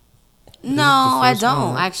 No, I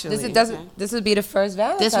don't actually. This would be the first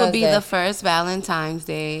Valentine's This would be Day. the first Valentine's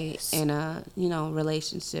Day in a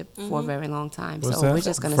relationship for a very long time. What's so that? we're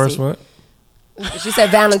just gonna First see. what? She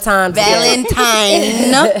said Valentine's Day. Valentine.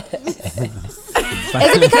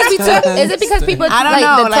 Is it because people I don't like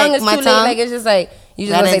know, the like, tongue is my too late? tongue? Like it's just like you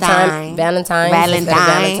just want to say time Valentine.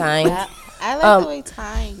 Valentine. I like the way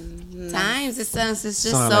time. Times it sounds it's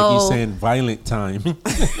just Sound so. like you saying violent time.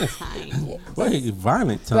 Wait,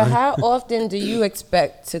 violent time. But how often do you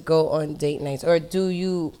expect to go on date nights, or do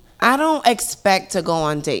you? I don't expect to go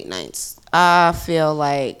on date nights. I feel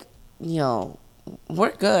like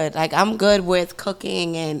we're good. Like I'm good with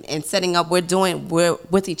cooking and setting up. We're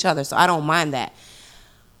with each other, so I don't mind that.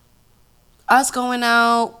 Us going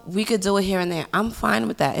out, we could do it here and there. I'm fine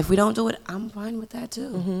with that. If we don't do it, I'm fine with that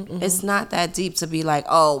too. It's not that deep to be like,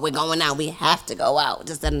 oh, we're going out. We have to go out.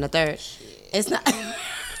 Just that and the third. It's not.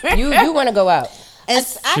 You want to go out?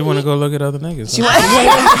 She want to go look at other niggas. Huh?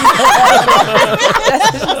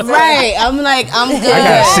 Right. I'm like, I'm good. I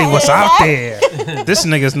gotta see what's out there. This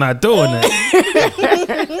nigga's not doing it.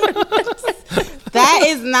 That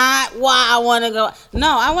is not why I want to go.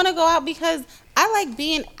 No, I want to go out because I like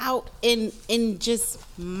being out in just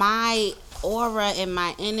my aura and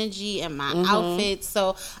my energy and my outfit.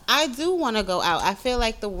 So I do want to go out. I feel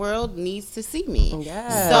like the world needs to see me.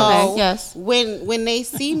 Yes. So Okay, yes. when they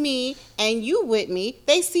see me and you with me,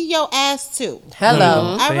 they see your ass too.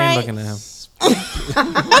 Hello. They All ain't right. looking at him. They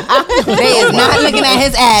is not looking at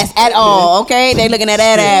his ass at all, okay? They looking at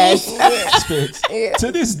that ass.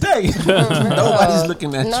 To this day, nobody's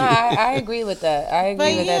looking at No, you. I agree with that. I agree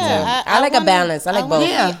But with yeah, that too. I like a balance. I like wanna both.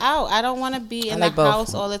 Yeah. Be out. I don't want to be in like the both.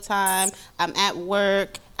 house all the time. I'm at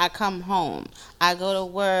work. I come home. I go to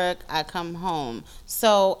work. I come home.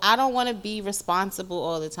 So I don't want to be responsible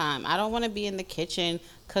all the time. I don't want to be in the kitchen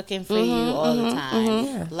cooking for you all the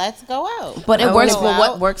time. Let's go out. But it I works wanna for go what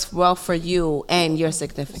out. works well for you and your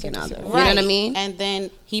significant other. You know Right. what I mean? And then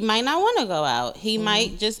he might not want to go out. He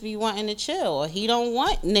might just be wanting to chill, or he don't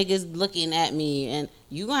want niggas looking at me. And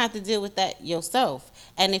you gonna have to deal with that yourself.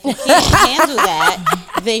 And if you can't handle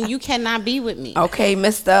that, then you cannot be with me. Okay,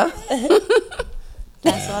 mister.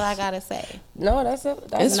 That's all I gotta say. No, that's it.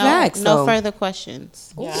 That's It's No, facts, no though. further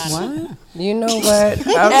questions. What? You know what?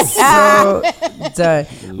 I'm so done.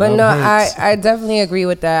 But no, Love I definitely agree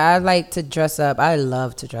with that. I like to dress up. I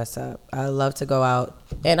love to dress up. I love to go out.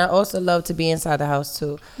 And I also love to be inside the house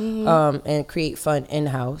too, and create fun in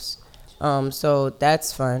house. So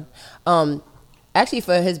that's fun. Actually,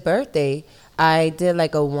 for his birthday, I did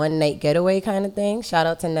like a one night getaway kind of thing. Shout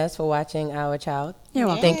out to Ness for watching our child. You're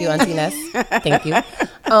welcome. Thank you, Auntie Ness. Thank you.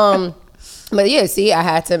 But yeah, see, I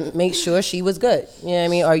had to make sure she was good. You know what I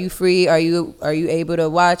mean? Are you free? Are you able to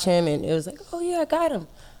watch him? And it was like, oh yeah, I got him.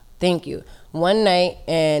 Thank you. One night,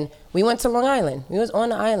 and we went to Long Island. We was on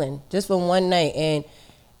the island just for one night, and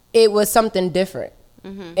it was something different.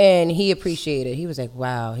 And he appreciated it. He was like,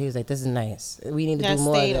 wow. He was like, this is nice. We need to Y'all do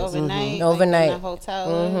more stayed of this. overnight, like, Overnight. in the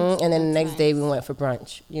hotel. And then the That's next day we went for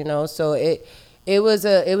brunch, you know? So it was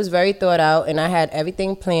very thought out, and I had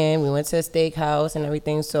everything planned. We went to a steakhouse and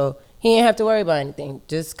everything, so he didn't have to worry about anything.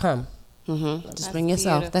 Just come. Just bring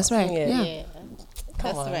yourself. beautiful. That's right. Yeah. Yeah,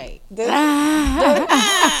 that's on. right.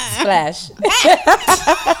 Splash.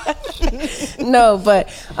 No, but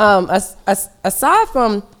aside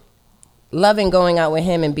from loving going out with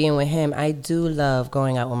him and being with him, I do love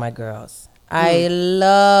going out with my girls. I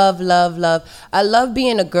love I love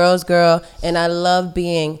being a girl's girl, and I love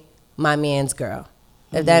being my man's girl,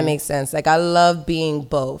 if that makes sense. Like, I love being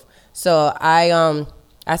both. So I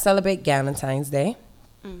celebrate Valentine's Day.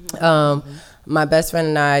 My best friend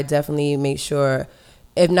and I definitely make sure,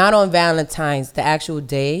 if not on Valentine's, the actual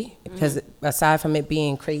day, because aside from it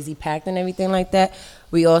being crazy packed and everything like that,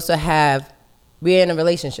 we're in a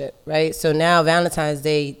relationship, right? So now Valentine's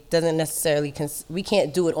Day doesn't necessarily, we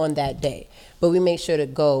can't do it on that day, but we make sure to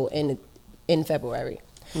go in February.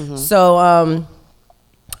 So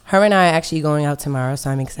her and I are actually going out tomorrow, so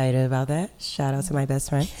I'm excited about that. Shout out to my best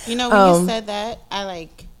friend. You know, when you said that, I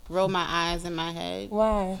roll my eyes in my head.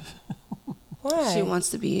 Why? Why? She wants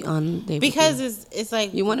to be on there. Because it's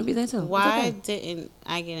like, you want to be there too. why didn't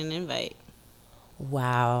I get an invite?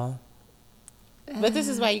 Wow. But this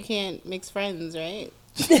is why you can't mix friends, right?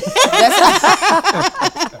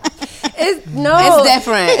 It's no. It's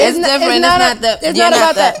different. It's different. It's not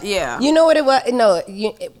about that. Yeah. You know what it was? No.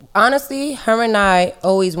 Honestly, her and I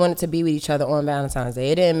always wanted to be with each other on Valentine's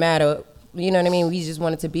Day. It didn't matter. You know what I mean? We just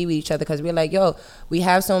wanted to be with each other because we're like, yo, we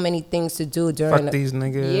have so many things to do during Fuck these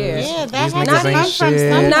niggas. Yeah, that These has niggas to ain't come from shit.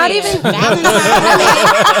 somewhere. Not even-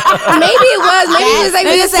 Valentine's Maybe it was. Maybe it was like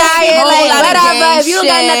we Niggas was said tired. whole Like, lot of whatever. gang If you don't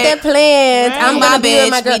got shit. nothing planned, Right. I'm My gonna be with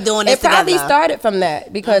my bitch, we girl. doing this It probably together. started from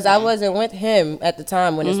that because I wasn't with him at the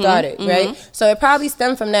time when it started, right? So it probably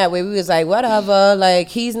stemmed from that where we was like, whatever. Like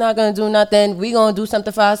he's not gonna do nothing. We gonna do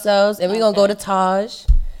something for ourselves, and we gonna go to Taj,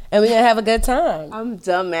 and we gonna have a good time. I'm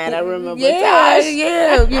dumb, man. I remember. Yeah,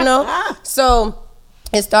 yeah, you know. So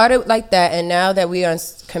it started like that, and now that we are in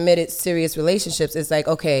committed, serious relationships, it's like,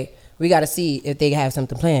 okay, we got to see if they have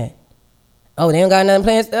something planned. Oh, they don't got nothing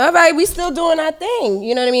planned. All right, we still doing our thing.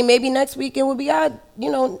 You know what I mean? Maybe next weekend will be our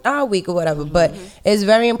week or whatever. But it's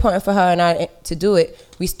very important for her and I to do it.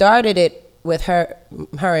 We started it with her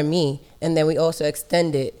and me, and then we also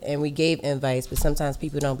extended and we gave invites. But sometimes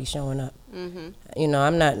people don't be showing up. You know,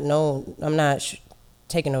 I'm not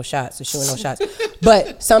taking no shots or shooting no shots.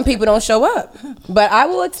 But some people don't show up. But I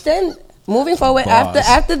will extend moving forward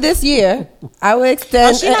after this year. I will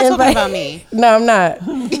extend. Oh, she's not an talking invite. about me. No, I'm not.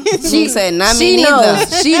 She said, not me She neither.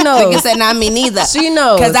 knows. She knows. Nigga said, not me neither. She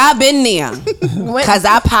knows. Cause I've been there. Cause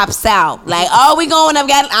I pops out. Like, oh, we going up.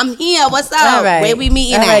 I'm here. What's up? All right. Where we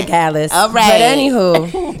meeting All at? right, Gallus. All right. But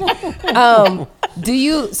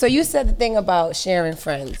anywho, so you said the thing about sharing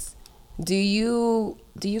friends. Do you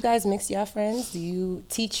guys mix your friends? Do you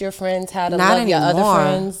teach your friends how to Not love your other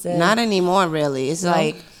friends? Not anymore, really. It's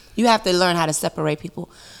like you have to learn how to separate people.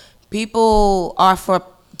 People are for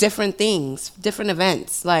different things, different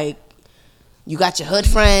events. Like you got your hood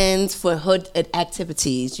friends for hood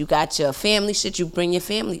activities. You got your family shit. You bring your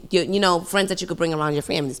family, friends that you could bring around your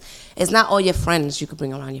families. It's not all your friends you could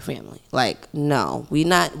bring around your family. Like no, we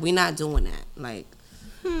not doing that. Like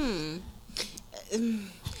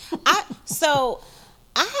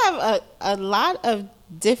I have a lot of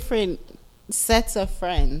different sets of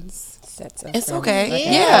friends. It's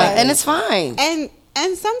okay. Yeah, and it's fine.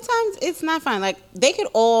 And sometimes it's not fine. Like they could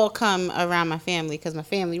all come around my family because my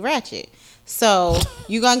family ratchet. So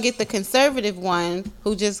you're gonna get the conservative one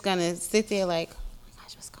who just gonna sit there like, oh my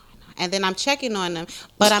gosh, what's going on? And then I'm checking on them,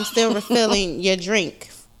 but I'm still refilling your drink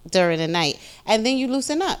during the night, and then you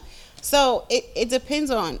loosen up. So it depends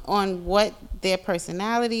on what their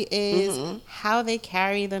personality is, how they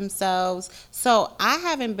carry themselves. So I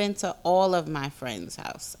haven't been to all of my friends'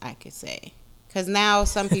 house, I could say. Because now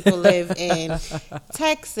some people live in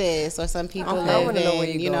Texas or some people live in,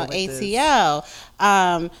 ATL.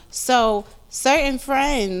 So certain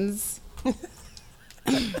friends,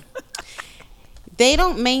 they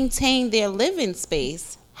don't maintain their living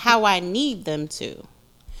space how I need them to.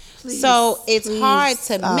 So it's hard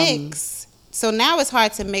to mix. So now it's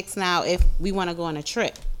hard to mix now if we want to go on a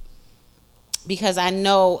trip. Because I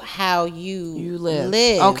know how you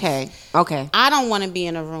live. Okay. I don't want to be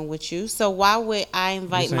in a room with you. So why would I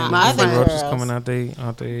invite my other other girls? coming out they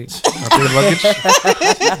luggage.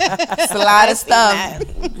 It's a lot of stuff.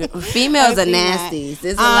 Females are nasty.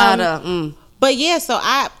 There's a lot of. But yeah, so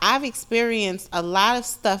I've experienced a lot of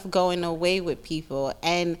stuff going away with people,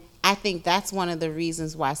 and I think that's one of the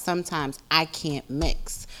reasons why sometimes I can't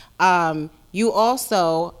mix. You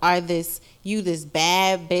also are this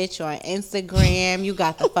bad bitch on Instagram. You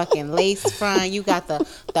got the fucking lace front. You got the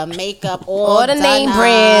makeup all the done name up,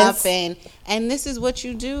 brands. and this is what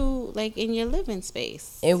you do like in your living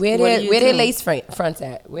space. And where they lace fronts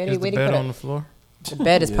at? Where Is they the bed put on it? the floor? The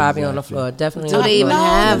bed is probably on the floor. Definitely. Do on the they even floor.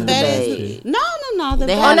 have the the bed bed? is, no. The They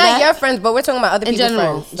bed- have Oh, not that? your friends, but we're talking about other In people's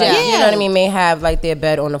general. friends. Like, Yeah. You know what I mean? May have like their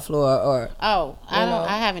bed on the floor or. Oh, You know.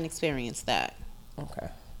 I haven't experienced that. Okay.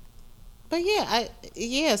 But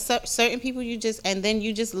certain people you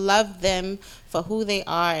just love them for who they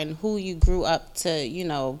are and who you grew up to,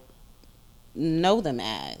 know them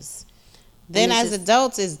as. Then And it's as just-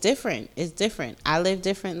 adults, it's different. It's different. I live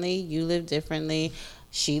differently. You live differently.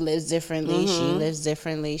 She lives differently. She lives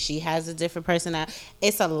differently. She has a different personality.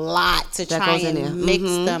 It's a lot to That try goes in there. and mix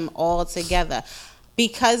them all together.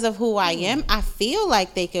 Because of who I am, I feel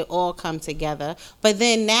like they could all come together. But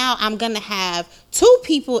then now I'm going to have two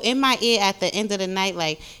people in my ear at the end of the night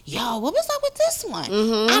like, yo, what was up with this one?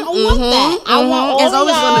 I don't want that. I want all It's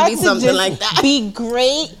always y'all gonna be to something just like that. be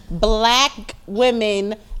great black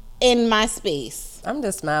women in my space. I'm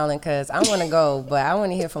just smiling because I want to go, but I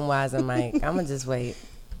want to hear from Wise and Mike. I'm going to just wait.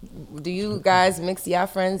 Do you guys mix y'all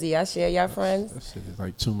friends? Do y'all share y'all friends? That shit is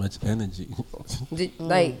like too much energy.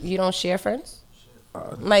 Like, you don't share friends?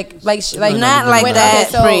 Like not like wait, that,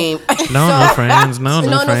 okay, so- Preem. No new friends. No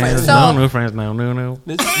new friends. So- No new friends. No.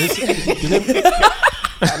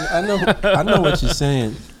 I know what you're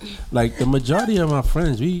saying. Like the majority of my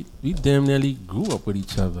friends, we damn nearly grew up with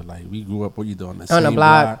each other. Like we grew up on the same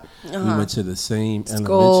block. We went to the same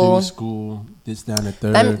School. elementary school. This down the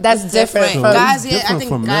third. That's different. So From, Guys, it's yeah, I different think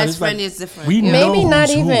from guys' it's friend like, is different. We know maybe not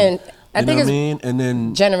who's even. who, I think what it's I mean? And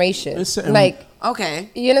then generation. it's certain- Like, Okay.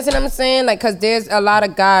 you understand what I'm saying? Like, because there's a lot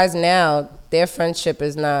of guys now, their friendship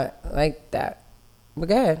is not like that. But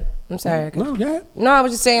go ahead. I'm sorry. no, yeah. No, I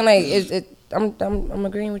was just saying, like, I'm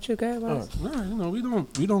agreeing with you. Go ahead, Wise. No, we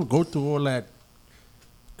don't go through all that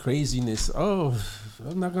craziness. Oh,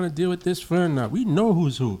 I'm not gonna deal with this friend now. We know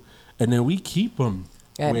who's who, and then we keep them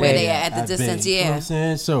At Where they at the distance, bay. You know what yeah. I'm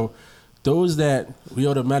saying? So those that we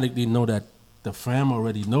automatically know that the fam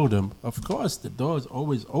already know them. Of course, the door is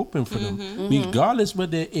always open for them, regardless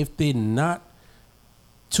whether if they're not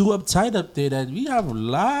too uptight up there. That we have a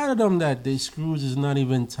lot of them that their screws is not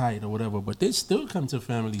even tight or whatever, but they still come to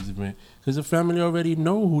families event because the family already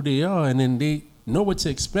know who they are, and then they know what to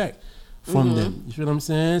expect from them. You feel what I'm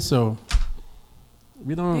saying? So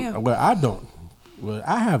we don't. Yeah. Well, I don't. Well,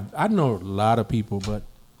 I know a lot of people, but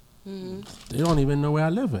they don't even know where I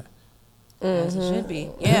live at. As it should be.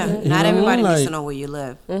 Yeah. You Not know, everybody needs like- to know where you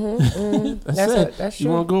live. That's it. That's you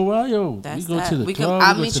true. want to go wild, yo? That's we go that. to the We could- club,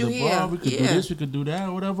 I'll we go meet to you the here. bar, we could do Yeah. this, we could do that,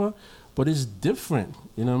 or whatever. But it's different.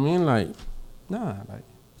 You know what I mean? Like, nah, like.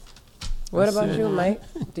 What that's about it. you, Mike?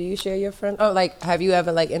 Do you share your friends? Oh, like, have you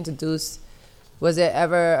ever, like, introduced, was it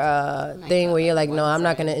ever a thing where you're like, no, I'm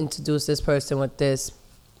not going to introduce this person with this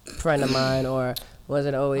friend of mine, or was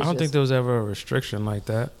it always I don't just, think there was ever a restriction like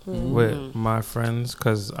that with my friends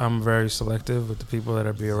because I'm very selective with the people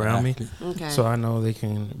that be around me. Okay. So I know they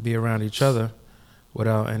can be around each other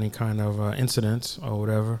without any kind of incidents or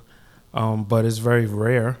whatever. But it's very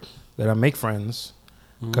rare that I make friends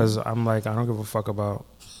because I'm like, I don't give a fuck about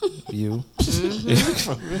you.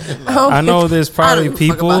 I know there's probably give a fuck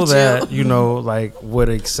people about that, you know, like would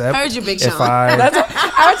accept Heard you, Big if Sean. I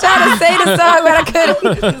I was trying to say the song, but I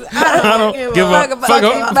couldn't. I don't give a fuck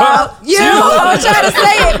about you. I was trying to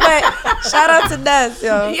say it, but shout out to Ness,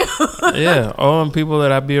 yo. Yeah, all them people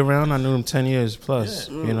that I be around, I knew them 10 years plus.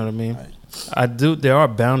 You know what I mean? I do. There are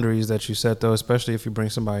boundaries that you set though, especially if you bring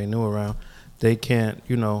somebody new around. They can't,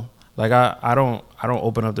 you know, like I don't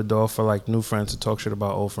open up the door for like new friends to talk shit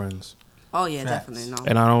about old friends, Oh, yeah, definitely. No.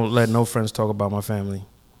 and I don't let no friends talk about my family.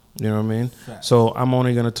 You know what I mean? Facts. So I'm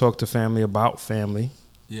only gonna talk to family about family.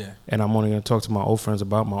 Yeah. And I'm only gonna talk to my old friends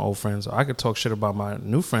about my old friends. I could talk shit about my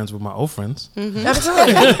new friends with my old friends.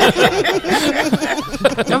 Absolutely.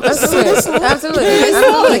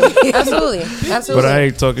 But I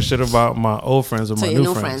ain't talking shit about my old friends with To my your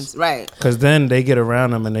new new friends. Right. Cause then they get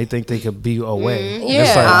around them and they think they could be away. Yeah.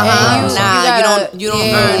 It's like, You don't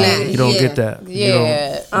earn that. you don't get that.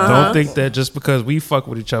 Yeah. Don't think that just because we fuck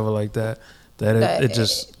with each other like that, that it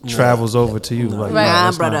just travels over to you. Like, Right. no,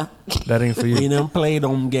 that's brother. not- that ain't for We you. done play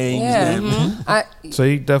them games. Yeah. Man. So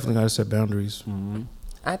you definitely gotta set boundaries.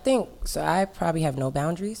 I think so. I probably have no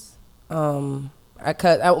boundaries.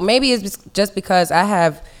 Maybe it's just because I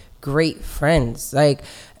have great friends. Like,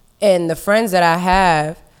 and the friends that I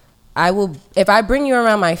have, I will. If I bring you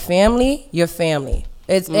around my family, your family.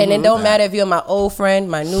 It's and it don't matter if you're my old friend,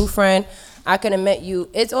 my new friend. I could have met you.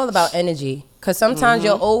 It's all about energy. Cause sometimes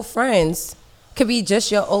your old friends could be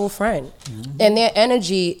just your old friend, and their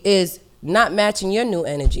energy is not matching your new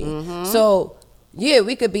energy. So. Yeah,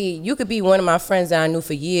 you could be one of my friends that I knew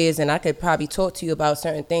for years, and I could probably talk to you about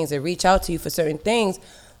certain things and reach out to you for certain things,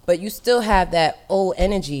 but you still have that old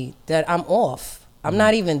energy that I'm off. I'm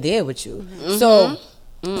not even there with you. So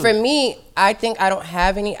for me, I think I don't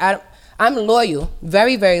have any. I'm loyal,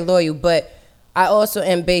 very, very loyal, but I also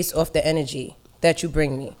am based off the energy that you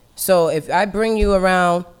bring me. So if I bring you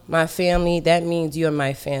around my family, that means you're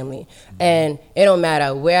my family, and it don't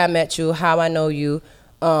matter where I met you, how I know you.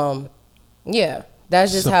 Yeah,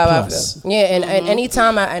 that's just how I feel. Yeah, and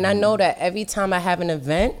anytime I know that every time I have an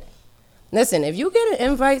event, listen, if you get an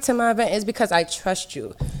invite to my event, it's because I trust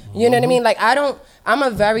you. You know what I mean? Like I'm a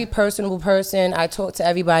very personable person. I talk to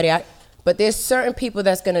everybody. But there's certain people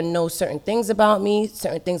that's gonna know certain things about me,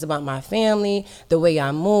 certain things about my family, the way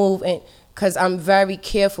I move, and because I'm very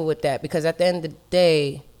careful with that. Because at the end of the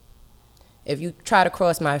day, if you try to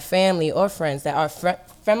cross my family or friends that are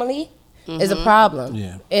family, is a problem.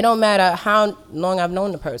 Yeah. It don't matter how long I've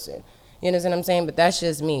known the person. You know what I'm saying? But that's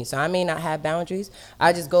just me. So I may not have boundaries.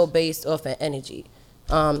 I just go based off of energy.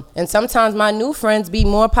 And sometimes my new friends be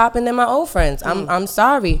more popping than my old friends. I'm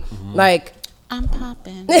sorry. Like, I'm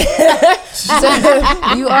popping.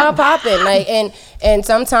 you are popping. Like, and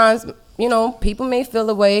sometimes, you know, people may feel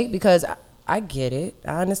away because I get it.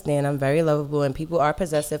 I understand. I'm very lovable and people are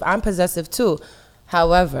possessive. I'm possessive too.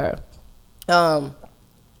 However,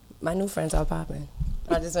 my new friends are popping.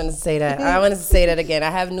 I just wanted to say that. I wanted to say that again. I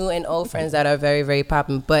have new and old friends that are very, very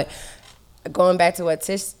popping. But going back to what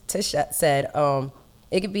Tish said,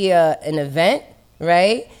 it could be an event,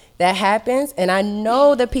 right, that happens, and I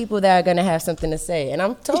know the people that are going to have something to say, and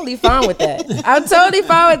I'm totally fine with that. I'm totally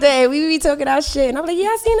fine with that. And we be talking our shit, and I'm like, yeah,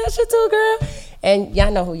 I seen that shit too, girl. And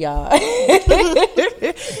y'all know who y'all are.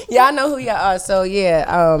 Y'all know who y'all are. So, yeah,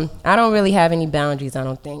 I don't really have any boundaries, I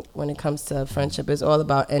don't think, when it comes to friendship. It's all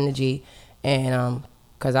about energy, and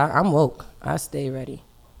because I'm woke. I stay ready.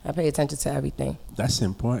 I pay attention to everything. That's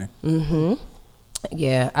important.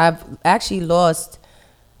 Yeah, I've actually lost.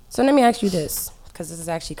 So let me ask you this, because this is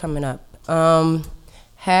actually coming up.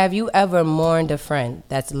 Have you ever mourned a friend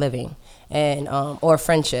that's living, and or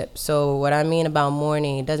friendship? So what I mean about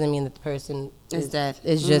mourning, it doesn't mean that the person is dead.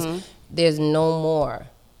 It's just there's no more.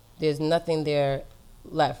 There's nothing there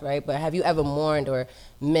left, right? But have you ever mourned or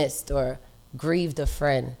missed or grieved a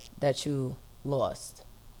friend that you lost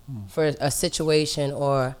for a situation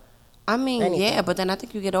or? I mean, anything? yeah, but then I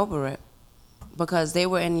think you get over it because they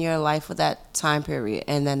were in your life for that time period,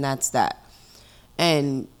 and then that's that.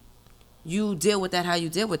 And you deal with that how you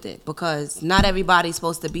deal with it, because not everybody's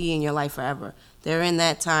supposed to be in your life forever. They're in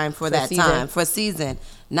that time for that time, for a season,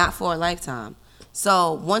 not for a lifetime.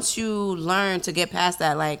 So once you learn to get past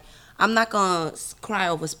that, like, I'm not going to cry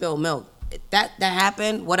over spilled milk. That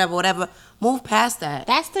happened, whatever. Move past that.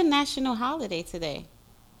 That's the national holiday today.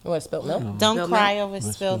 What, spilled milk? Don't Spilled cry milk? over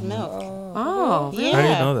spilled milk. Oh, Yeah. How do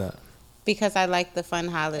you know that? Because I like the fun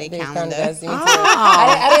holiday calendar.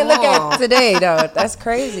 I didn't look at today, though. That's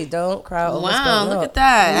crazy. Don't cry over spilled wow, milk. look at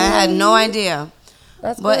that. I had no idea.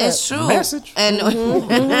 That's But good. it's true. Message. And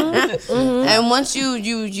and once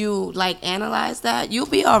you like analyze that, you'll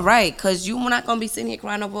be all right, because you're not going to be sitting here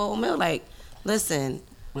crying over old milk. Like, listen,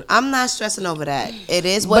 I'm not stressing over that. It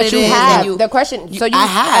is what But it you is. have and the question. So I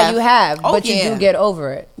have. You have, Oh, but yeah. you do get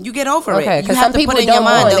over it. You get over Okay, it. You 'cause have some to people put it in your don't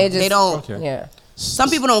mind. mourn, They, they just- don't. Okay. Yeah. Some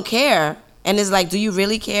people don't care, and it's like, do you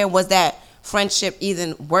really care? Was that friendship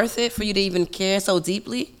even worth it for you to even care so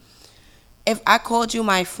deeply? If I called you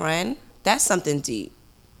my friend, that's something deep.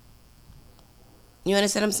 You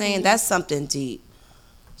understand what I'm saying? That's something deep.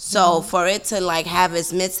 So for it to like have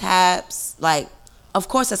its mishaps, like, of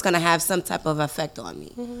course that's gonna have some type of effect on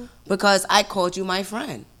me, because I called you my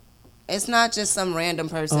friend. It's not just some random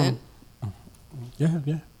person. Yeah.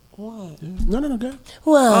 What? No, go.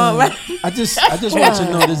 Well, All right. I just want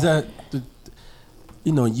to know is that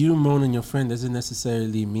you mourning your friend doesn't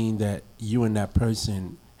necessarily mean that you and that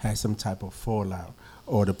person had some type of fallout,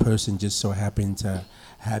 or the person just so happened to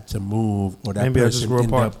have to move, or that Maybe I just person grew ended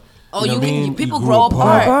apart. up. Oh, know what I mean? people You grow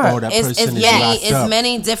apart. or that It's person is locked up.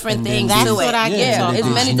 many different And then things there's- to That's it. what I get Yeah, to. it's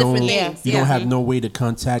there's many different things. You don't have no way to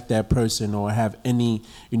contact that person or have any,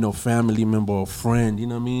 family member or friend, you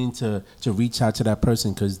know what I mean, to reach out to that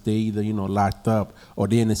person, because they either, locked up, or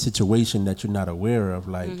they're in a situation that you're not aware of.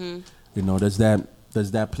 Like, does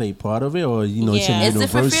that play part of it, or it's Yeah. a It's different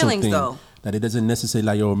universal feelings, thing? though. That it doesn't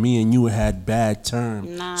necessarily like, me and you had bad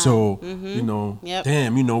terms. Nah. So, Yep.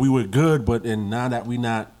 damn, we were good, but and now that we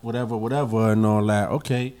not whatever and all that,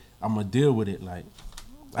 okay, I'm gonna deal with it. Like,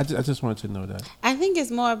 I just wanted to know that. I think it's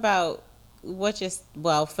more about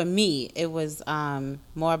for me, it was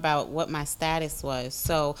more about what my status was.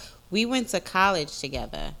 So we went to college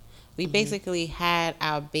together. We basically had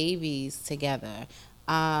our babies together.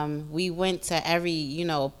 We went to every,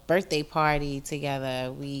 birthday party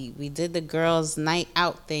together. We did the girls' night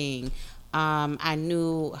out thing. I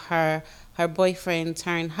knew her boyfriend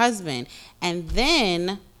turned husband. And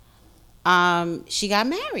then she got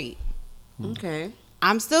married. Okay.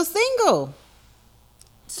 I'm still single.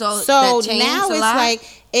 So So that changed now a it's lot?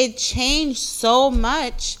 like it changed so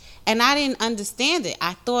much, and I didn't understand it.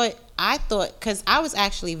 I thought because I was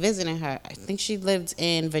actually visiting her. I think she lived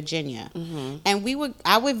in Virginia, and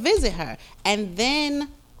I would visit her, and then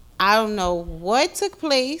I don't know what took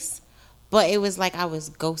place, but it was like I was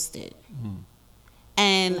ghosted.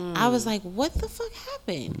 And I was like, what the fuck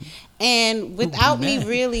happened? And without me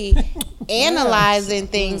really analyzing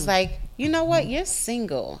things, like, you know what? You're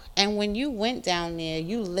single. And when you went down there,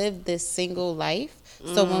 you lived this single life.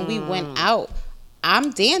 So when we went out,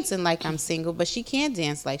 I'm dancing like I'm single, but she can't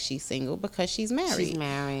dance like she's single because she's married. She's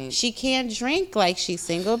married. She can't drink like she's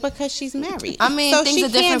single because she's married. I mean, so things she are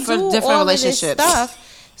different can't for do different all of this relationships.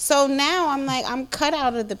 stuff. So now I'm like, I'm cut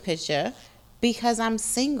out of the picture because I'm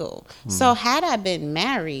single. So had I been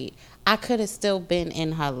married, I could have still been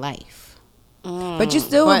in her life. But you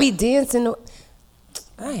still would be dancing.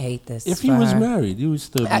 I hate this. If you was married, you would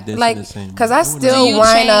still be dancing the same. Because I way. still you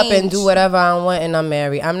wind up and change? do whatever I want and I'm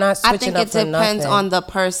married. I'm not I switching think up it for depends nothing. on the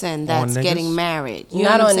person that's niggas? getting married. You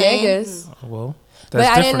Not know what on I'm saying? niggas. Well, But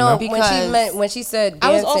that's I didn't know different when she said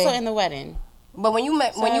I was dancing. also in the wedding. But when you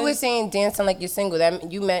were saying dancing like you're single,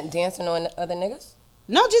 that you meant dancing on other niggas?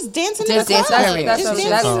 No, just dancing Just in the dancing, club. period. That's Just what,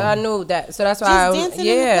 dancing. I knew that. So that's why Just I dancing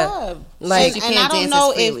in the club. Like, So you and can't I don't dance know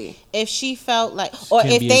as freely. if she felt like, or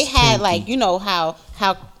can't if be they as had kinky. like, you know how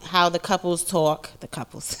the couples talk, the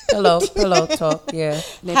couples. pillow talk, yeah.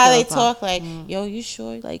 How they pillow talk like, yo, you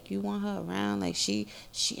sure like you want her around? Like she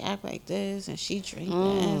act like this and she drink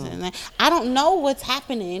this and that. I don't know what's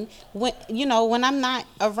happening when when I'm not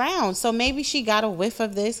around. So maybe she got a whiff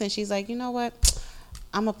of this and she's like, you know what?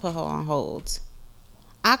 I'm gonna put her on hold.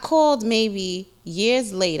 I called maybe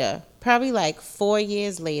years later, probably like 4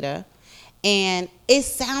 years later, and it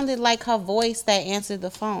sounded like her voice that answered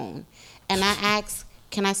the phone. And I asked,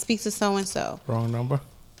 can I speak to so-and-so? Wrong number.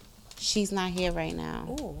 She's not here right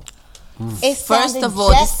now. First of all,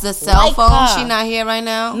 this is a cell phone. She not here right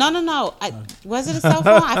now. No. Was it a cell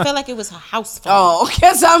phone? I feel like it was her house phone. Oh,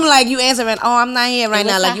 okay. So I'm like, you answering? Oh, I'm not here right It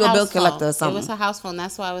was now. her Like you a bill house collector phone. or something. It was her house phone.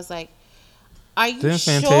 That's why I was like, are you Didn't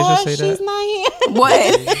sure Fantasia say she's that? not here?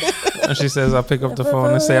 What? And she says, "I'll pick up the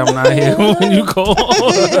phone and say I'm not here when you call."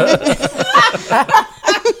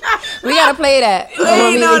 We gotta play that.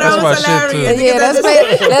 That's my shit too. Yeah, let's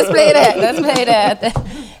play that. Let's play that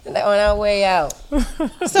on our way out.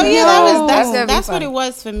 So yeah, That's gonna be that's what fun. it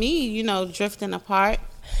was for me, drifting apart.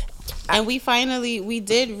 And we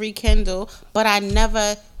did rekindle, but I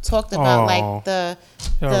never talked about Aw. like the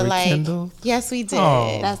Y'all like rekindled? yes we did.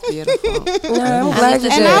 Aw. That's beautiful. Nah, I'm glad you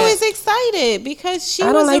And did. I was excited because she I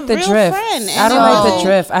was don't like a the real drift. friend. I don't like the So-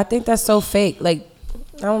 drift. I think that's so fake. Like,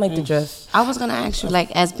 I don't like the drift. I was gonna ask you,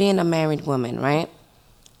 like, as being a married woman, right?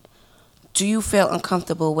 Do you feel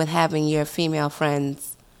uncomfortable with having your female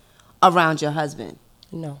friends around your husband?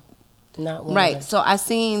 No, not one. Right. So I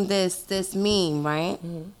seen this meme, right,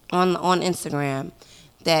 on Instagram,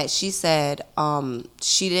 that she said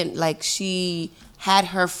she had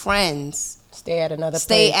her friends Stay at another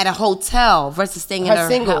stay place. at a hotel versus staying in Her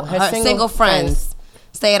single single friends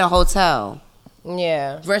stay at a hotel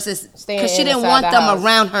Yeah. versus Staying because she didn't inside want the them house.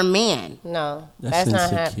 around her man. No, That's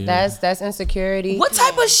that's not insecure. that's insecurity. What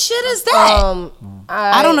type of shit is that?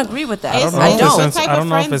 I I don't agree with that. I don't know I if don't. it's What type I of don't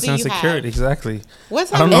know if friends it's do you insecurity. have? Exactly. What I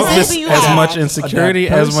type don't of know if friends it's do you as have? much insecurity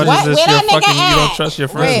as much What- as where this that you're nigga fucking. You don't at? trust your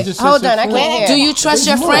Wait, friends. Just hold on. I insecure. can't hear. Do you trust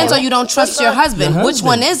your friends or you don't trust your husband? Your Which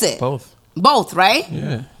one husband. is it? Both. Both, right?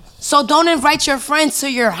 Yeah. So don't invite your friends to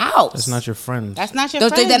your house. That's not your friend. That's not your They're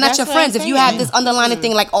friend. not That's your what friends. I'm If you have saying. this underlying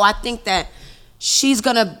thing like, oh, I think that she's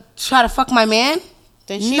gonna try to fuck my man.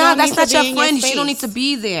 Then she Nah, don't that's need not to your be in friend. your She don't need space. to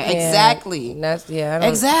be there. Yeah, Exactly. That's I don't,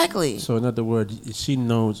 Exactly. So in other words, she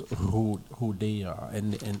knows who they are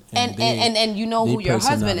and And you know their who your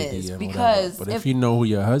husband personality is and because whatever. But if you know who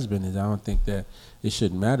your husband is, I don't think that it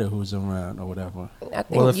shouldn't matter who's around or whatever. I think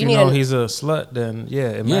Well, if you need know a- he's a slut, then yeah,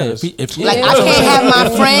 it Yeah, matters. if Like, I can't have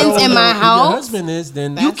my friends in my Who your house. husband is,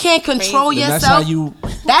 then You can't control then yourself. that's how you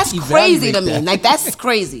That's crazy evaluate to me. that. Like that's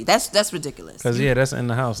crazy. That's ridiculous. Because yeah, that's in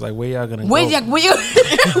the house. Like where y'all gonna Where go? you,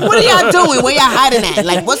 what are y'all doing? Where y'all hiding at?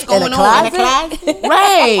 Like what's going on? closet?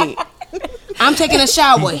 Right. I'm taking a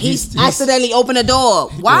shower. He's- He accidentally opened the door.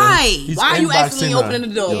 Why? He's Why are you inboxing accidentally her. opening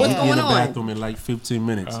the door? Yo, What's he'll be going in the on? bathroom in like 15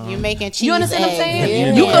 minutes. You making cheese You understand what I'm eggs. saying?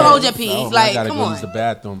 Yeah. You can hold your peace. Oh, I Like, gotta come go on. use the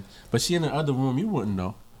bathroom. But she in the other room, you wouldn't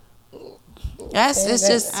know. It's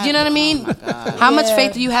just, you know what I mean? How much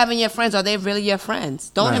faith do you have in your friends? Are they really your friends?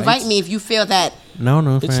 Don't Nah, invite it's- me if you feel that No,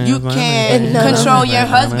 It's- you can No. control your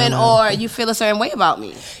husband or you feel a certain way about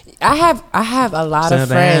me. I have a lot of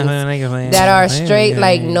friends that are straight,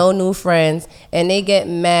 like no new friends, and they get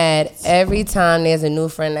mad every time there's a new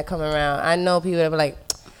friend that come around. I know people that be like,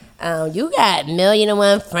 "You got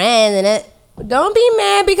 1,000,001 friends," and it. Don't be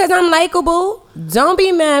mad because I'm likable. Don't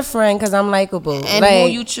be mad, friend, because I'm likable. And who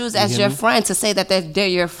you choose as your friend to say that they're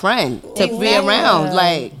your friend to be Exactly. around.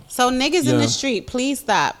 Like, So niggas in Yeah. the street, please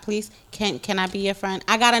stop. Please, can I be your friend?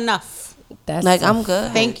 I got enough. That's like I'm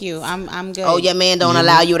good. Thank you. I'm good. Oh, your man don't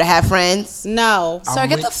allow you to have friends? No. Sir, I'm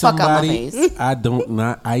get the with fuck out my somebody, face.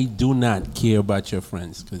 I do not care about your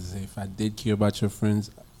friends, because if I did care about your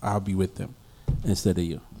friends, I'll be with them instead of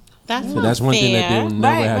you. That's So not that's one thing that fair. they'll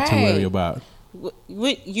never Right, have to right. worry about.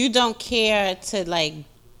 You don't care to like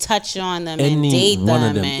touch on them and Any date one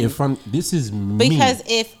of them. them. This is me. Because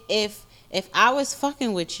if I was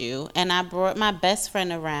fucking with you and I brought my best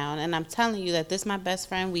friend around and I'm telling you that this is my best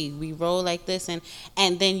friend, we roll like this, and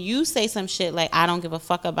then you say some shit like I don't give a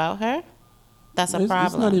fuck about her, that's a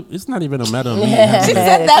problem. It's not even a matter of me. She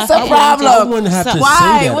said that's a I problem. wouldn't have to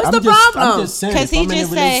Why? say that. What's I'm the just- problem? I'm just saying, Because if he I'm in a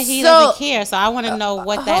just said he So- doesn't care, so I want to know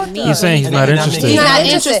what that means. He's saying he's not interested. He's not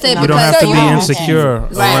interested. You don't have to be because- insecure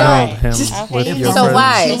around him with Okay. your So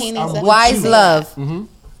friends. why? Wise love.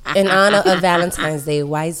 In honor of Valentine's Day,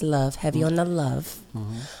 wise love. Heavy on the love.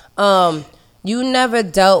 You never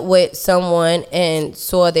dealt with someone and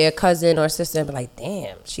saw their cousin or sister and be like,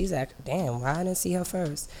 damn, she's acting, damn, why I didn't see her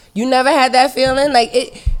first? You never had that feeling?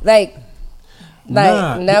 Never?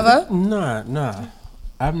 Nah.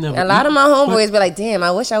 I've never. A lot of my homeboys be like, damn,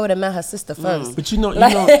 I wish I would have met her sister first. But you know,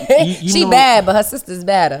 She bad, but her sister's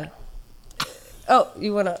badder. Oh,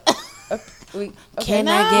 you wanna? Can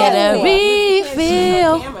I get a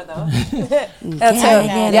refill?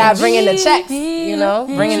 Yeah, bringing the checks. You know,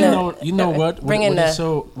 bringing the. You know what? Bringing What is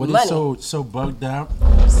money. so bugged out?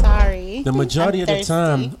 Sorry. The majority I'm of the thirsty.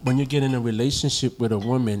 time, when you get in a relationship with a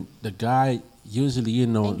woman, the guy usually,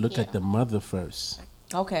 look at the mother first.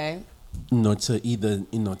 Okay. To either,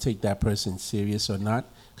 take that person serious or not,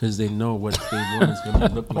 because they know what their woman's gonna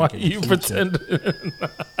look Why like. in the you future. pretending?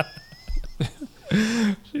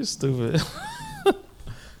 She's stupid.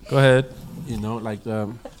 Go ahead.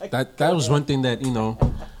 That was one thing that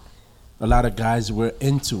a lot of guys were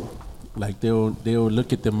into. Like they'll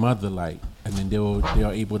look at the mother and then they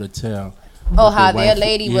are able to tell. Oh, what how their their wife-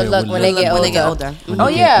 lady yeah, would look when they get When they get older. older. when Oh,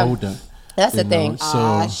 they get yeah. older. That's the thing.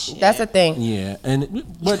 So That's the thing. yeah,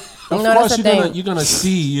 but of No, that's course the thing. you're gonna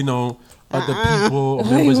see other people or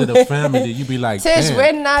members of the family. You be like, Tish, damn,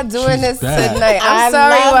 we're not doing she's this bad. tonight. I I'm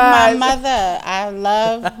sorry, love Wise. my mother. I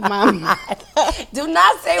love my mother. Do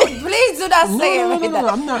not say. Please do not say it like that.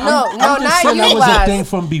 I'm not. No, I'm not just saying you, that was a Wise. thing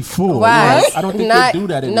from before. Wise. I don't think Not- they do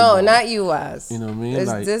that No, anymore. not you, Wise. You know what I mean? It's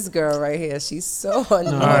Like- this girl right here. She's so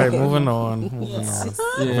annoying. All right, moving on. Yeah.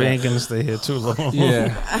 We ain't gonna stay here too long.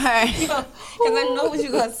 Yeah. Because I know what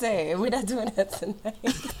you're going to say. We're not doing that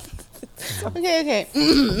tonight. Okay.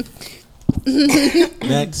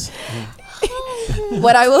 Next.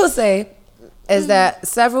 What I will say is that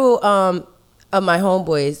several of my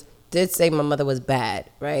homeboys did say my mother was bad,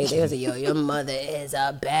 right? They was like, yo, your mother is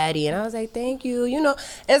a baddie. And I was like, thank you.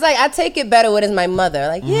 It's like I take it better when it's my mother.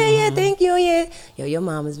 Like, yeah, thank you, yeah. Yo, your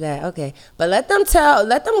mom is bad. Okay. But let them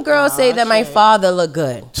girls say that my father look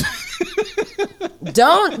good.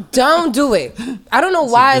 Don't do it. I don't know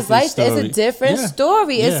why it's like that. It's a different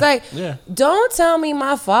story. It's like, don't tell me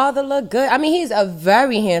my father look good. I mean, he's a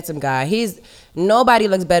very handsome guy. Nobody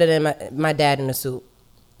looks better than my dad in a suit.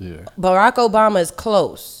 Yeah. Barack Obama is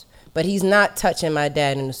close, but he's not touching my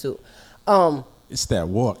dad in the suit. It's that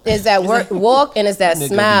walk. It's that walk and it's that Nigga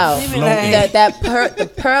be smile. floating. The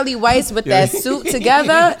pearly whites with that suit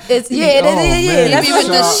together. It's man. That's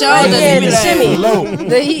Even the what- shoulders, yeah, even the that shimmy.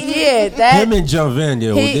 float. That Him and Javan,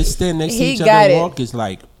 when they stand next to he each got other, it. walk is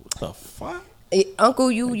like, what the fuck?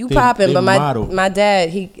 Uncle, you They- popping, they but model. my dad,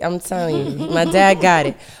 I'm telling you, my dad got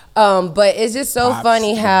it. But it's just so Pops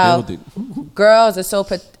funny the how building. girls are so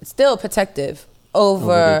still protective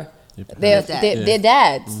over their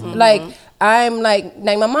dads. Like I'm like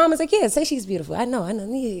my mom is like, yeah, say she's beautiful. I know,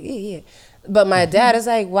 yeah. But my dad is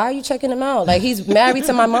like, why are you checking him out? Like he's married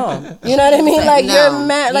to my mom. You know what I mean? Like No, you're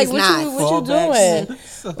mad. Like he's what not. you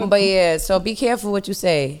doing? But yeah, so be careful what you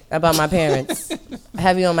say about my parents.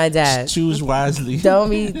 Heavy on my dad. Choose wisely. Don't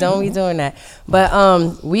be doing that.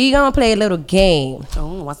 But we gonna play a little game.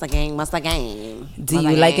 Oh, what's the game? Do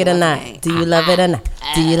you like it or not? Do you love it or not?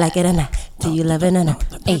 Do you like it or not? Do you love it or not?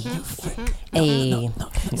 Hey.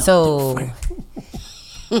 So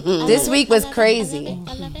this week was crazy.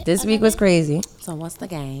 So what's the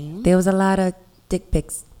game? There was a lot of dick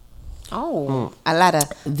pics, Oh, a lot of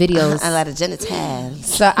videos. a lot of genitals.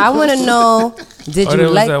 So I want to know, did Oh, you there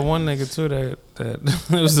was like? that one nigga too that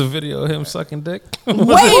it was a video of him sucking dick. Wait, who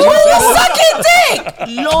was sucking dick?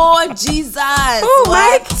 Lord Jesus.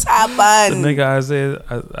 What The happened? nigga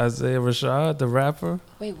Isaiah Rashad, the rapper.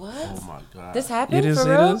 Wait, what? Oh my God. This You happened didn't for see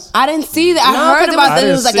real? this? I didn't see that. I No, heard 'cause about I that. It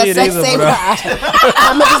didn't was like see a it sex either, tape. but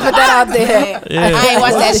I'm gonna just put that out there. Yeah. I ain't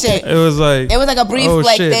watched that shit. It was like It was like a brief oh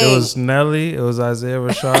like shit! thing. It was Nelly. It was Isaiah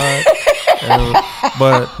Rashad.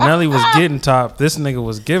 But Nelly was getting top. This nigga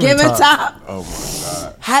was giving Give it top. top. Oh my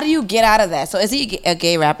God. How do you get out of that? So is he a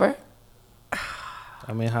gay rapper?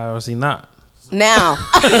 I mean, how is he not? Now,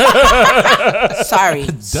 sorry.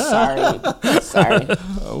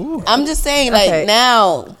 I'm just saying, like, Okay.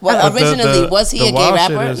 now, But originally, was he a gay wild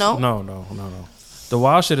shit rapper? is- No. No. The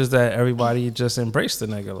wild shit is that everybody just embraced the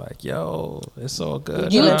nigga. Like, yo, it's all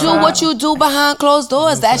good. You Nah. do what you do behind closed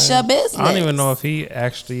doors. That's your business. I don't even know if he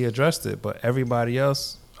actually addressed it, but everybody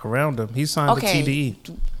else around him, he signed Okay. the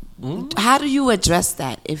TDE. How do you address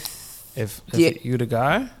that? If Yeah. you the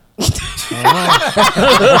guy,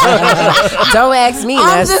 Don't ask me.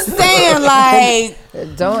 I'm Ness. just saying,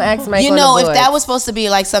 like, Don't ask Mike. you on know, the if board. that was supposed to be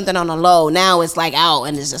like something on the low, now it's like out,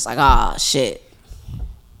 and it's just like, oh shit.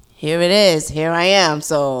 Here it is. Here I am.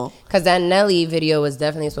 So Because that Nelly video was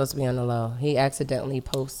definitely supposed to be on the low. He accidentally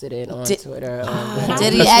posted it on Did- Twitter. did he That's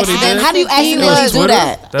what he accident? did? How do you accidentally was- do Twitter?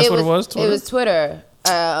 that? That's what it was. It Twitter? was Twitter.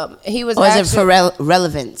 He was Or is it actually, for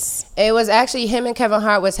relevance? it was actually him and Kevin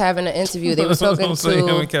Hart was having an interview. They were talking Don't say him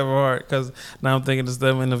to. and Kevin Hart because now I'm thinking it's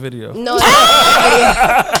them in the video. No,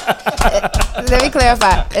 let me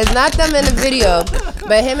clarify. It's not them in the video,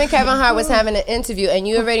 but him and Kevin Hart was having an interview, and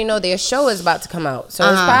you already know their show is about to come out, so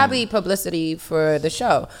it's probably publicity for the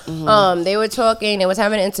show. They were talking, they was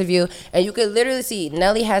having an interview, and you could literally see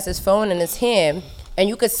Nelly has his phone in his hand, and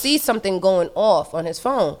you could see something going off on his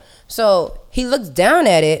phone. So he looks down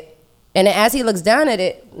at it, and as he looks down at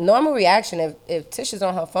it, normal reaction, if Tish is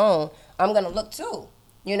on her phone, I'm gonna look too.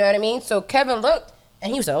 You know what I mean? So Kevin looked,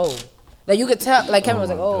 and he was like, oh. Like you could tell, like Kevin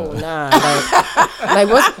was like, "Oh nah," like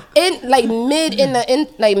what's in like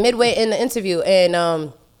midway in the interview, and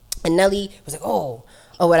Nelly was like, "Oh,"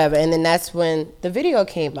 or whatever, and then that's when the video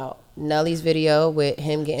came out, Nelly's video with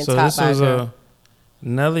him getting So top this by was her.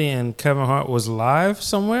 Nelly and Kevin Hart was live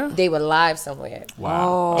somewhere. They were live somewhere.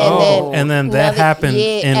 Wow. And then that happened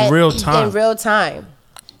in real time. In real time,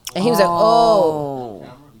 and he was like, "Oh."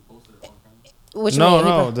 Which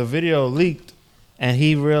No, the video leaked, and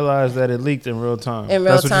he realized that it leaked in real time. in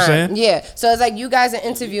real That's what time. you're saying? Yeah. So it's like you guys an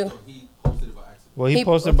interview, Well, he He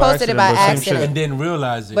posted by posted it accident, by but same accident. shit. And didn't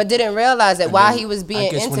realize it. but didn't realize it And while then he was I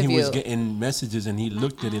being guess when he was interviewed. getting messages and he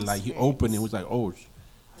looked at it, like he opened it, was like, oh.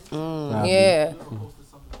 Yeah.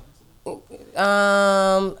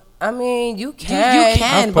 I mean, you can. You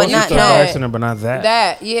can, I but posted not stuff by that. accident, but not that.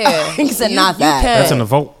 That, yeah. He said You- not you that. can. That's in the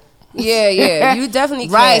vote. Yeah. You definitely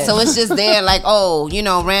can. Right. So it's just there, like, oh, you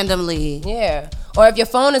know, randomly. yeah. Or if your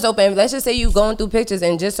phone is open, let's just say you going through pictures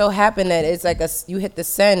and just so happen that it's like you hit the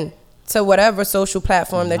send to whatever social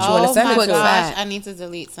platform that you want to Oh send my it to. gosh, I need to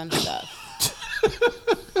delete some stuff.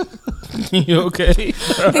 You okay?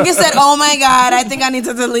 Nigga said, "Oh my god, I think I need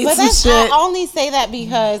to delete But some that's, shit." I only say that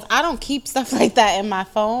because I don't keep stuff like that in my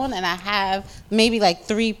phone, and I have maybe like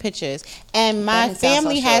 3 pictures. And my That sounds so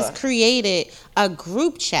family has sure. created a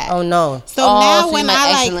group chat. Oh no. So Oh, now so you when like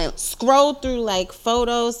I excellent. like scroll through like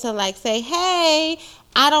photos to like say, hey,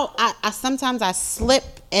 I sometimes I slip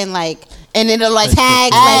and like, And it'll like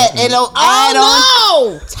tag, add, like, it'll add on. oh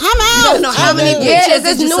no, time out. You don't know how many Yeah, pictures it's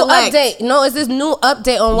this did you new select? update. No, it's this new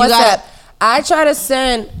update on You WhatsApp. gotta- I try to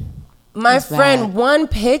send my That's friend bad. one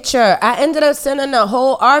picture. I ended up sending the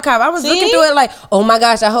whole archive. I was looking See? through it like, oh my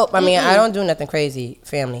gosh, I hope. I mean, I don't do nothing crazy,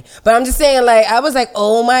 family. But I'm just saying, like, I was like,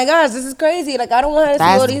 oh my gosh, this is crazy. Like, I don't want her to see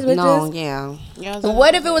all these pictures. no, yeah. But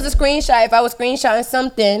what if it was a screenshot? If I was screenshotting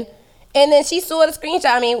something, and then she saw the screenshot.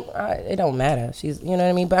 I mean, it don't matter. She's, you know what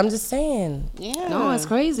I mean. But I'm just saying, Yeah. No, it's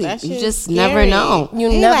crazy. That You shit's just scary. never know. you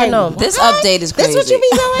He never like, know. This update is crazy. That's what you be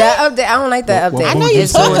doing? That update, I don't like that update. I know you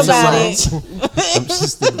It's talk so about much. it. I'm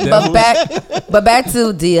just the devil. But back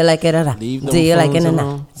to do you like it or not? Leave Do them you like it or phones not?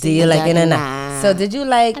 alone. Do you like it or not? So did you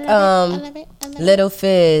like Little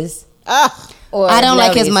Fizz Ugh. or I don't like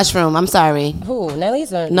his Nelly's? mushroom. I'm sorry. Who?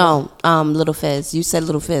 Nelly's or No, Little Fizz. You said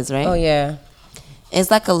Little Fizz, right? Oh yeah, It's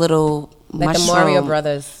like a little like mushroom. the Mario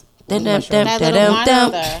Brothers. Dun, mushroom. dun, That dun, little dun,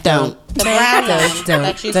 dun, monitor. dun. The brown one that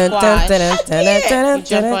you squash. You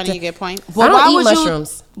jump on and you get points. I Well, don't why eat would you-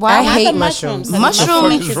 mushrooms. why- I not hate the mushrooms. mushrooms. Mushroom-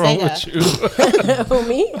 What What is wrong with you? Who,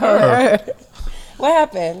 me? Her. What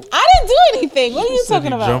happened? I didn't do anything. What are you Said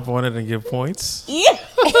talking you about? jump on it and get points. Yeah.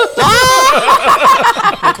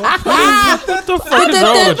 What the fuck is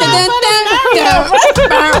wrong with you?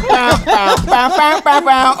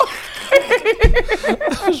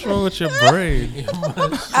 What's wrong with your brain?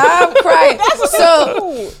 I'm crying.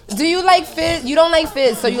 So, do you like Fizz? You don't like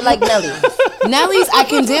Fizz, so you like Nelly. Nelly's I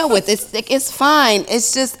can deal with. It's fine.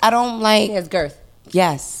 It's just I don't like. He has girth.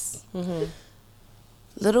 Yes.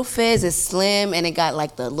 Little Fizz is slim and it got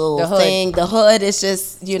like the little The hood. thing. The hood is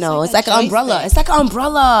just, you know, it's like like a an umbrella. joystick. It's like an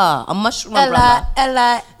umbrella. A mushroom umbrella.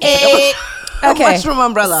 Ella. A Okay. mushroom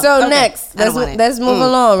umbrella. So Okay. next, I don't want it. let's move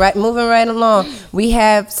along. Right, moving right along. We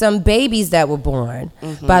have some babies that were born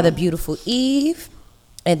by the beautiful Eve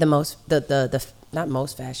and the not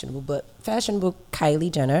most fashionable, but fashionable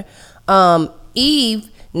Kylie Jenner, Eve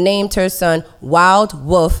named her son Wild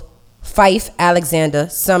Wolf Fife Alexander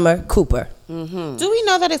Summer Cooper. Do we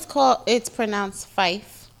know that it's pronounced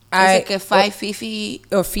Fife? Is it Fife, Fifi,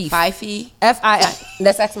 or Fife? Fifey? F-I.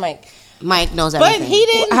 Let's ask Mike. Mike knows But everything. he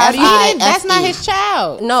didn't. That's not his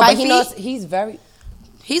child. No, but he Fifey? knows. He's very.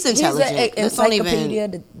 He's intelligent. He's an Let's don't encyclopedia,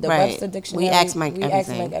 even. the right. Webster dictionary. We ask Mike We ask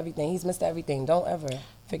everything. Mike everything. He's Mr. Everything. Don't ever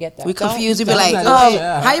forget that. We confused. We be don't like, let oh,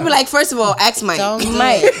 us- how you be like? First of all, ask Mike. Don't do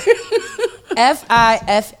Mike. it.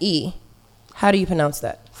 F-I-F-E. How do you pronounce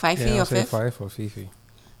that? Fifey Yeah, or say Fif? Fife or Fifi.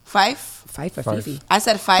 Fife? Fife or Fife. Fifi? I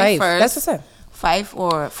said Fife first. That's the same. Fife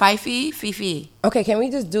or Fifey, Fifi. Okay, can we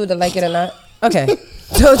just do the like it or not? Okay.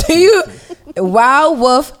 So do you Wild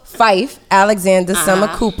Wolf Fife Alexander Summer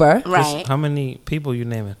Cooper? Right. How many people you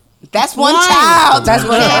naming? That's one One. child. That's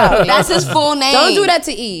one child. That's his full name. Don't do that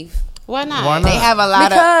to Eve. Why not? Why not? They have a lot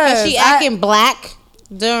Because She acting black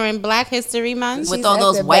during Black History Month. With she's all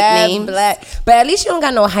those acting white bad names. Black. But at least you don't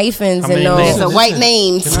got no hyphens How and many no names? of the white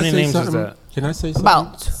names. Can How I many say names is something? that? Can I say something?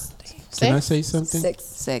 About Can I say something? 6.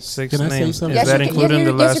 six. Six Can I say names. something? Is that including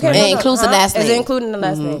the last It name? includes the last Is name. it including the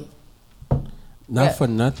last name? Not Yeah. for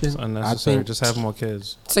nothing. It's I unnecessary. think, Just have more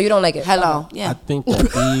kids. So you don't like it? Hello. I Yeah. think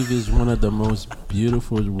that Eve is one of the most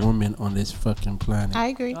beautiful women on this fucking planet. I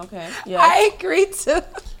agree. Okay. I agree too.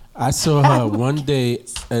 I saw her one day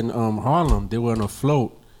in Harlem. They were on a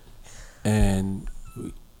float, and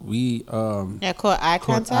we Yeah, caught eye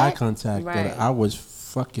caught contact. eye contact. Right. And I was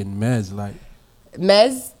fucking mesmerized.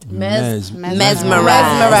 Mesmerized.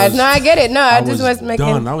 Mesmerized. No, I get it. No, I just was making.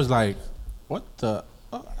 done. I was like, what the?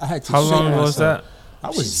 I had to. How shake long ago was myself. that? I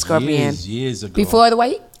was Scorpion. years ago. Before the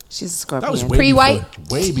white? She's a scorpion. That was way Pre-white?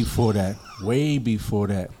 before, way before that. Way before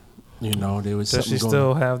that. You know, there was Does something she going.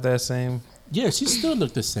 still have that same? Yeah, she still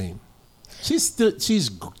looked the same.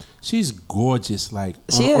 She's gorgeous, like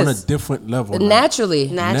She on a is. different level. like, Naturally.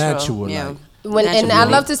 natural, Yeah. like. And I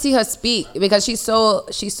love to see her speak because she's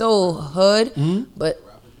so hood, but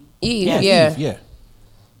Eve, yeah. Eve, yeah.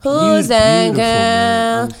 Who's that Beautiful,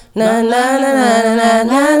 man. girl? Na na na na na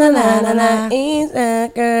na na na na. Eve's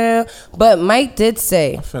that girl. But Mike did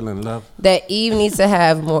say I fell in love. that Eve needs to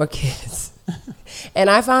have more kids, and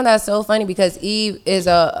I found that so funny because Eve is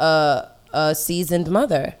a seasoned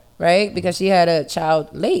mother, right? Because she had a child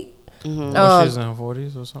late. She's in her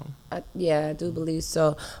 40s or something. Yeah, I do believe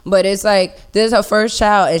so. But it's like this is her first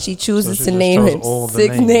child, and she chooses So she to just name chose him all the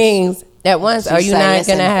 6 names. names at once. She Are you said, not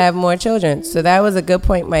listen. gonna have more children? So that was a good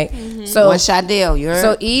point, Mike. So One shot deal. You're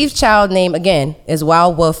so Eve's child name again is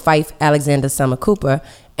Wild Wolf Fife Alexander Summer Cooper,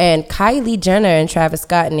 and Kylie Jenner and Travis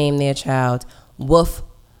Scott named their child Wolf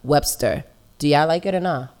Webster. Do y'all like it or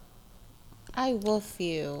not? I wolf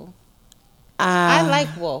you. I like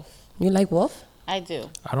wolf. You like Wolf? I do.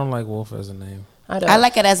 I don't like Wolf as a name. I don't. I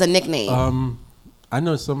like it as a nickname. I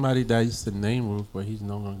know somebody that used to name Wolf, but he's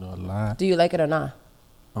no longer alive. Do you like it or not?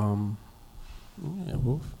 Yeah,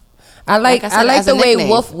 Wolf. I like Like I said, like as the a way nickname.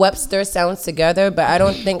 Wolf Webster sounds together, but I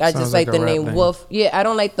don't think I Sounds just like like a the rap name name. Wolf. Yeah, I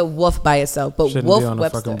don't like the Wolf by itself, but Shouldn't Wolf be on a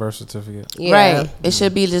Webster. fucking birth certificate. Yeah. Right. It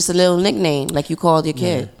should be just a little nickname, like you called your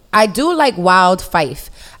kid. I do like Wild Fife.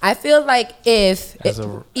 I feel like if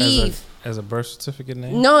Eve. As a birth certificate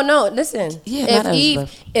name? No, listen. Yeah, if not as Eve,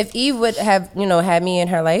 birth. if Eve would have, had me in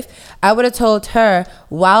her life, I would have told her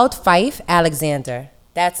Wild Fife Alexander.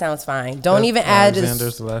 That sounds fine. Don't even add Alexander's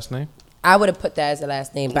this. the last name? I would have put that as the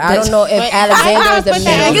last name, but I don't know if Alexander is the put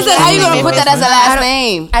that middle. Nigga said, how you gonna put that as a last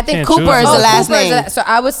name? I think Can't Cooper choose is the one. last Cooper is name. so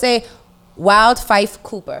I would say Wild Fife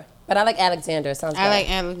Cooper, but I like Alexander. It sounds I better. like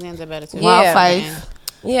Alexander better too. Wild Yeah. Fife.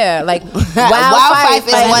 Yeah, like Wild Fife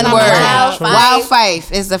is like one my word. Wild Wild Fife.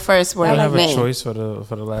 Fife is the first You word. don't have a name. choice for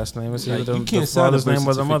the last name. It's either you the can't sign a father's birth name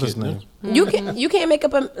or the mother's certificate, name. You can't make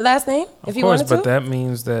up a last name if Of you course, wanted to. but that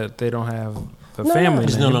means that they don't have the No, family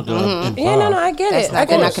He's name. no longer involved. yeah, no, I get That's it. I not, get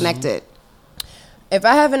they're it. not connected. If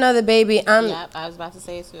I have another baby, I'm. Yep, I was about to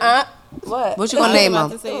say it too. What? What you gonna name I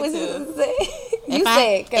was him? about to say What it you too. say? You If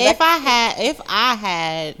say it. 'Cause if I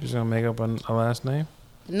had, You're just gonna make up a last name?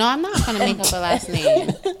 no, I'm not gonna make up a last name.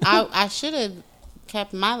 I should have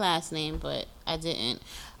kept my last name, but I didn't.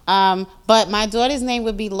 But my daughter's name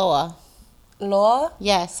would be Law. Law.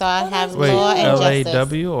 Yes, so I have Wait, Law and Justice.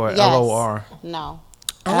 L-A-W or Yes. L-O-R? No,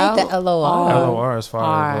 I like the LOR. L-O-R is fine,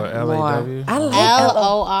 R, but L-A-W? I like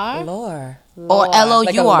L-O-R. Lore. Or Like a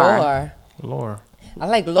L-O-U-R. lore. Lore. I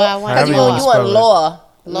like But I law. want Because you However want you spell it. law.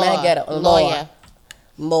 Law. Man, get it. Lawyer.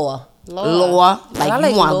 More. Law. Like, I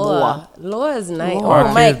like you want law. law. Law is nice. Law.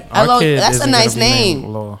 Oh, Mike. Hello, Our kid that's a isn't nice gonna be named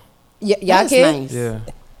name. Law. Y'all That's kid? nice. Yeah.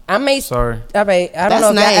 I may. Sorry. All right. I don't That's know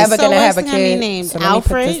if nice. y'all ever So gonna have a what's gonna be kid. named? So let me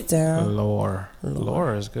put Alfred? this down.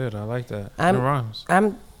 Laura is good. I like that. I'm- It rhymes.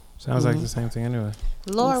 Sounds like the same thing anyway.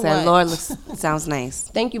 Lord, Said what? Lord sounds nice.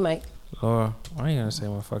 Thank you, Mike. Laura, why are you gonna say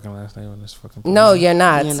my fucking last name in this fucking? No, you're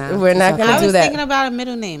not. You're not. We're not It's gonna I do was that. thinking about a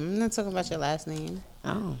middle name. I'm not talking about your last name.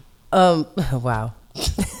 Oh. Wow.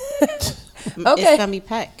 It's Okay. gonna be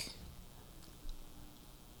Peck.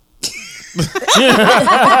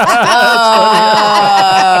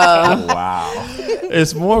 Wow.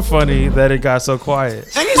 It's more funny that it got so quiet.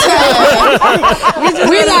 We like,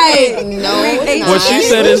 no, it's not. What she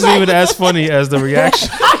said isn't even as funny as the reaction.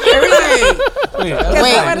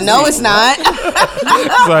 Wait, no, it's not.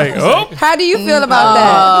 It's like, oh, How do you feel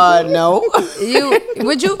about No. that?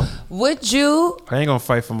 Would you? I ain't gonna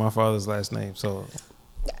fight for my father's last name. So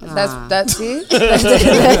That's it.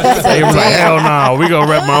 they was like, hell no, we gonna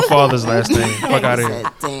rep my father's last name. Fuck out of here.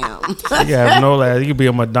 Damn. You can have no last. You could be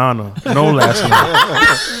a Madonna, no last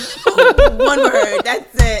name. One word.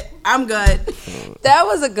 That's it. I'm good. That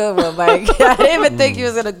was a good one, Mike. I didn't even think you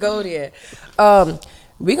was gonna go there.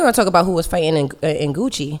 We're gonna talk about who was fighting in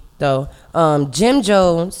Gucci though. Jim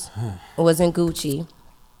Jones was in Gucci.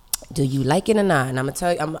 Do you like it or not? And I'm gonna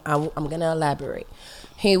tell you. I'm gonna elaborate.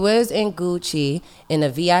 He was in Gucci in the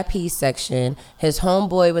VIP section. His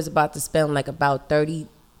homeboy was about to spend like about 30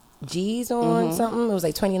 G's on something. It was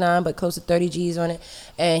like 29, but close to 30 G's on it.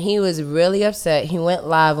 And he was really upset. He went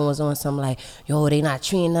live and was on some like, yo, they not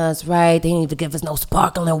treating us right. They need to give us no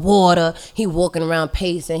sparkling water. He walking around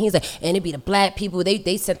pacing. He's like, and it be the black people.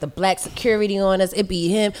 They set the black security on us. It be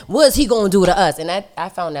him. What's he gonna do to us? And I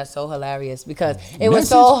found that so hilarious because it was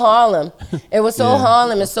so Harlem. It was so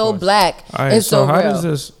Harlem and so black All right, and so how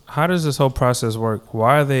real. how does this whole process work?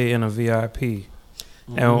 Why are they in a VIP?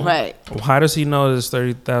 And Right. how does he know there's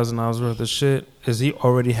 $30,000 worth of shit? Does he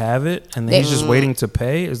already have it and then he's just waiting to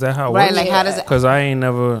pay? Is that how it Right, works? like how does it? Because I ain't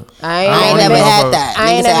never. I I ain't never had that.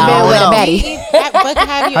 I ain't Niggas say, never been don't with a know. baddie. But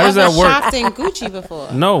have you How does ever that work? shopped in Gucci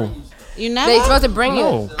before? No, You never? They supposed to bring you.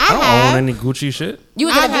 no, I I don't have. own any Gucci shit. You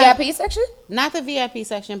was in I the have- VIP section? Not the VIP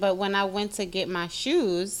section, but when I went to get my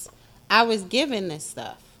shoes, I was given this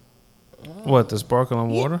stuff. What, the sparkling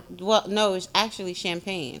water? Well, no, it's actually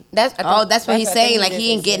champagne. That's That's what he's I saying. think Like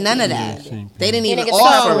he ain't get none of that. They didn't He even didn't get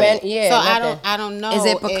offer some, it. man. So nothing. I don't know. Is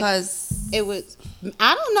it if because it was?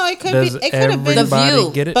 I don't know. It could Does be. It could have been everybody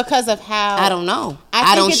view. get it? because of how. I don't know. I, I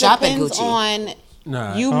think don't it shop at depends Gucci. on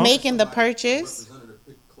Nah. you Huh? making the purchase. Representative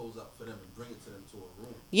pick clothes out for them and bring it to them to a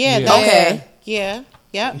room. Yeah. Yeah. that's- Okay. Yeah.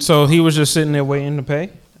 Yep. So he was just sitting there waiting to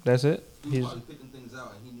pay? That's it? He was probably picking things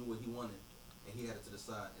out and he knew what he wanted and he had it to the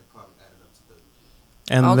side and probably added up to 30.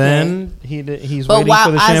 And Okay. then he's But waiting while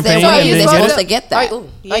for the as champagne they So were, and you're then supposed get to it? get that.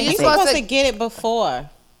 Yeah, you're supposed to get it before.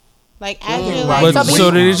 Like as you're Right. like, But so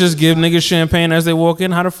did he just give niggas champagne as they walk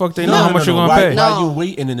in? How the fuck they know how much you're gonna why, pay? Why you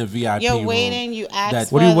waiting in the VIP you're room? waiting, you ask. That-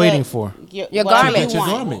 for What are you the- waiting for? Your whatever garment. you Get your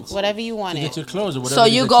want, garments. whatever you To wanted. get your clothes or whatever. So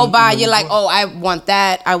you that go by, you you're like, want. oh, I want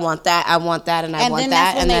that, I want that, I want that, and I and want then that,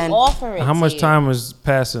 that's when and they then offer it. How to much you. time is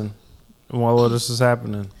passing while all this is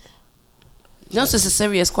happening? no, it's just a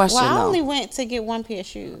serious question Well, I though. only went to get one pair of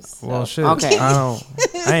shoes. Well, shit. Okay. I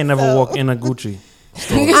ain't never walked in a Gucci.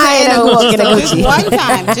 I ain't never walking So in just Gucci. one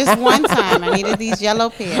time, just one time. I needed these yellow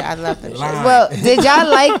pair. I love them. Well, did y'all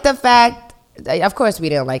like the fact? Of course, we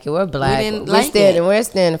didn't like it. We're black. didn't We're like standing. it. We're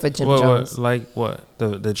standing for Jim Jones. Like what?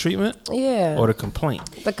 The treatment Yeah. or the complaint?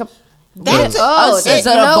 The com- That's oh, it's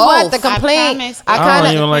you a know what? both. The complaint. promise. I I kind don't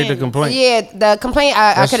of. even like the complaint. Yeah, the complaint.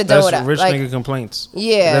 I could have done That's without. rich Like, nigga complaints.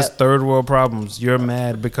 Yeah. That's third world problems. You're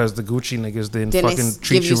mad because the Gucci niggas didn't Didn't fucking give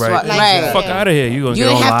treat you you swat- right. right. Fuck out of here. You gonna You get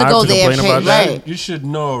didn't on have to live go to there complain and about pay- that? right. You should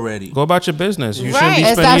know already. Go about your business. You Right. shouldn't be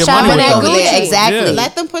And spending stop your money shopping with at them. Gucci. Exactly.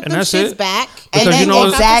 Let them put And them that's shits it. back. Because then you know go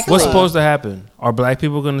what's, back to what's it. supposed to happen? Are black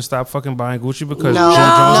people going to stop fucking buying Gucci because No, Jim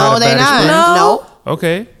Jones had no, a they bad not. experience? No.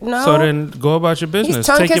 Okay. No. So then go about your he's business.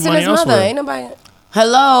 tongue Take your kissing money his mother. elsewhere. Ain't nobody.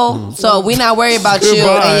 Hello. So we not worried about you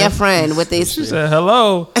Goodbye. and your friend with She this. said,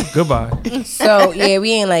 hello. Goodbye. So yeah,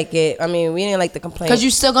 we ain't like it. I mean, we didn't like the complaint. Because you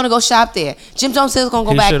still gonna go shop there. Jim Jones still gonna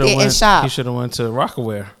go He back shoulda there and went- shop. He should have went to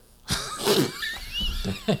Rockaware.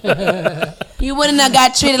 You wouldn't have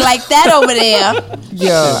got treated like that over there.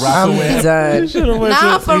 Yo, I'm done. Nah, for he shoulda went to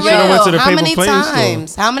real. the How paper many plane store.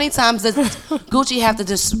 times? How many times does Gucci have to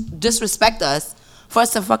disrespect us for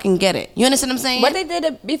us to fucking get it? You understand what I'm saying? What they did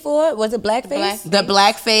it before? Was it blackface? The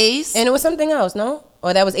blackface. And it was something else, no?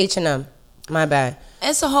 Or that was H&M. My bad.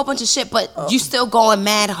 It's a whole bunch of shit, but you still going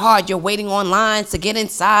mad hard. You're waiting on lines to get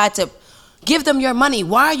inside to Give them your money.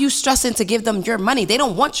 Why are you stressing to give them your money? They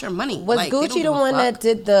don't want your money. Was Like, they don't Gucci give the a one fuck. that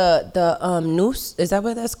did the noose? Is that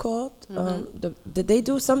what that's called? Did they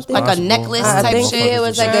do something Like a Possible. necklace I type think shit? it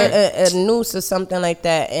was like a noose or something like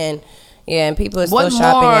that, and and people are still What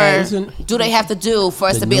shopping more at it. do they have to do for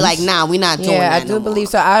us The to be like, noose? nah, we're not doing Yeah, that I do no believe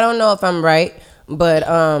more. so. I don't know if I'm right, but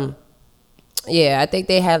yeah, I think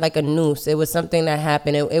they had like a noose. It was something that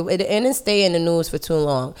happened. It didn't stay in the news for too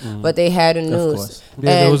long, but they had a noose. course.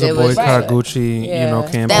 Yeah, there was a it boycott Gucci, Yeah.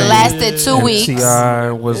 campaign. That lasted 2 and weeks.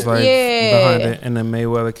 T.I. was like Yeah. behind it, and then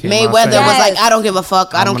Mayweather came out Mayweather saying, was like, Yes. I don't give a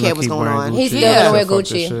fuck. I I'm don't gonna care what's keep going wearing on. Gucci. He's still Yeah. gonna wear Fuck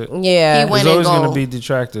this Gucci. shit. Yeah, He went There's and always going go. to be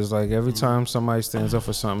detractors. Like every time somebody stands up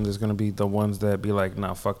for something, there's going to be the ones that be like,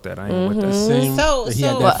 "Nah, fuck that. I ain't with that." Same. So- he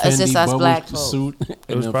had so- that Well, it's just Fendi us bubble black folks. suit. It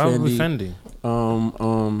and was the probably Fendi.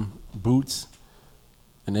 Boots,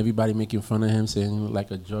 and everybody making fun of him, saying he looked like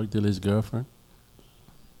a drug dealer's girlfriend.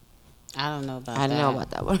 I don't know about I that. didn't know about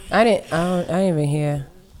that one. I didn't even hear.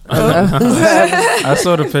 I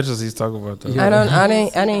saw the pictures he's talking about. Though. I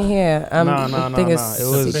didn't hear. No. think It it's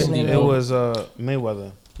was secret name.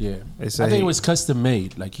 Mayweather. Yeah, They I say think it was custom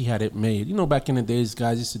made. Like he had it made. You know, back in the days,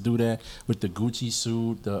 guys used to do that with the Gucci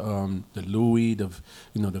suit, the Louis, the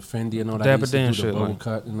Fendi and all that. Dapper They used to Dan do shit, the bowl like-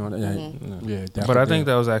 cut and all that. Yeah, Dapper But I Dan. think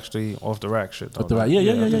that was actually off the rack shit. Though. Off the rack. Yeah. I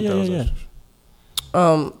think that was Yeah.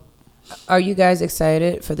 actually- Are you guys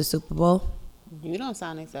excited for the Super Bowl? You don't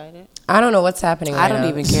sound excited. I don't know what's happening. I right don't now.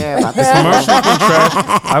 even care about The this. commercials been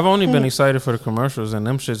trash. I've only been excited for the commercials, and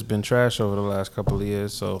them shit's been trash over the last couple of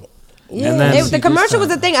years. So, Yeah, and then the commercial was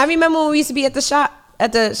the thing. I remember when we used to be at the shop.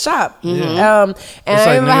 And it's I like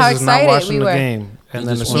remember how niggas is not excited watching we the were. game, and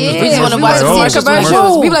then as soon Yeah, as We the just wanna we watch would the see commercials.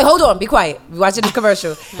 commercials. We be like, hold on, be quiet. We watching this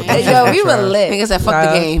commercial. Yo, we were lit. Niggas said, fuck the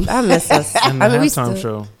bro. game. I miss us. and the I mean, we halftime still,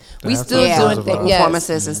 show. The we halftime still show Yeah, was doing a things. vibe. Yeah.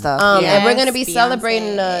 performances and stuff. and we're gonna be Yes,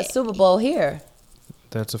 celebrating the Beyonce. Super Bowl here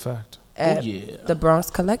That's a fact. at yeah. the Bronx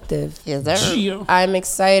Collective. Yes, sir. I'm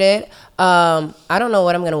excited. I don't know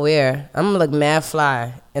what I'm gonna wear. I'm gonna look mad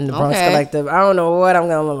fly in the Bronx Okay. Collective. I don't know what I'm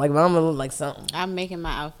gonna look like, but I'm gonna look like something. I'm making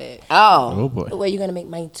my outfit. Oh. Oh boy. Well, you're gonna make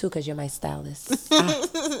mine too, cause you're my stylist.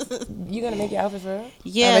 You gonna make your outfit for her?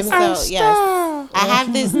 Yeah, so yes, I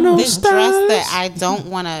have this dress that I don't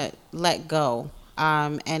want to let go,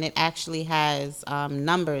 and it actually has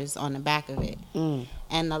numbers on the back of it,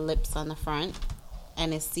 and the lips on the front,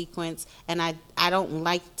 and it's sequins, and I don't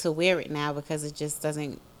like to wear it now because it just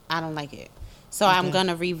doesn't. I don't like it, so I'm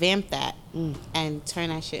gonna revamp that and turn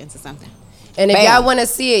that shit into something. And if Bam. y'all want to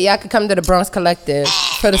see it, y'all could come to the Bronx Collective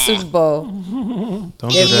for the Super Bowl. Don't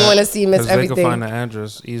If do you that, wanna see Miss 'cause they Everything. can find the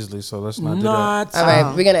address easily, so let's not do that. Not. All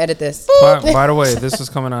right, we're gonna edit this. By the way, this is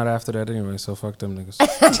coming out after that anyway, so fuck them niggas.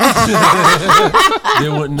 They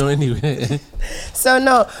wouldn't know anyway. So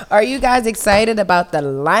no, are you guys excited about the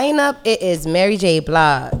lineup? It is Mary J.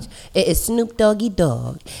 Blige. It is Snoop Doggy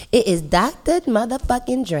Dogg. It is Dr.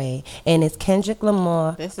 Motherfucking Dre, and it's Kendrick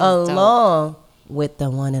Lamar This is along with the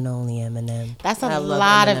one and only Eminem. That's I a love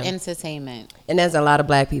lot of Eminem. entertainment. And there's a lot of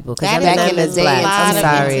black people because That Eminem in the is day, black. it's a lot I'm of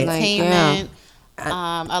sorry. entertainment,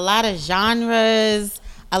 a lot of genres,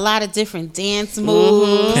 a lot of different dance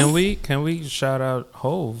moves. Can we shout out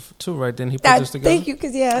Hove too? Right then he put this together. Thank you,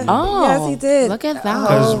 because yes, Oh, he did. look at that.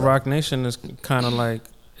 Because Rock Nation is kind of like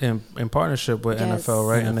in partnership with Yes. NFL,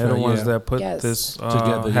 right? And they're the NFL, ones yeah. that put Yes. this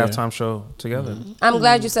Together, yeah. halftime show together. I'm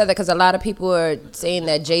glad you said that because a lot of people are saying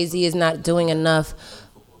that Jay-Z is not doing enough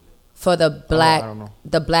for the black don't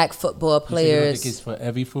know. football You think players. it's for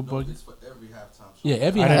every football. It's for every halftime show. Yeah,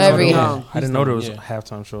 every. I didn't, Every- know, there was, I didn't know there was Yeah.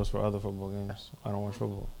 halftime shows for other football games. I don't watch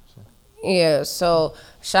football. So. Yeah, so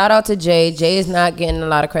shout out to Jay. Jay is not getting a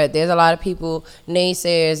lot of credit. There's a lot of people,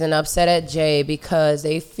 naysayers, and upset at Jay because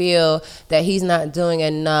they feel that he's not doing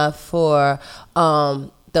enough for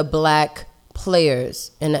the black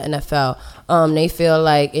players in the NFL. They feel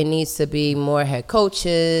like it needs to be more head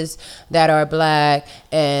coaches that are black,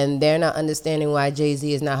 and they're not understanding why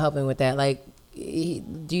Jay-Z is not helping with that. Like,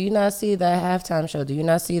 do you not see the halftime show? Do you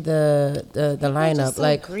not see the lineup? just so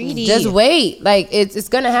Like, greedy. just wait. Like, it's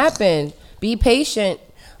gonna happen. Be patient.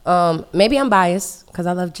 Maybe I'm biased because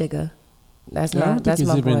I love Jigga. That's I don't not think that's it's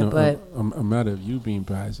my even point. But a matter of you being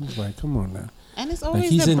biased. It's like, come on now. And it's Like always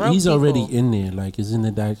he's the in, broke he's already people. in there. Like isn't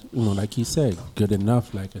it that like he said, good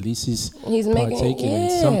enough. Like at least he's making partaking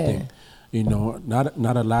in something.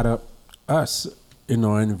 Not a lot of us,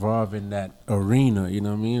 involved in that arena. You know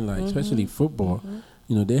what I mean? Like especially football.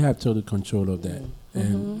 They have total control of that.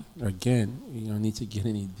 And again, you don't need to get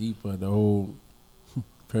any deeper. The whole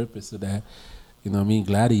purpose of that,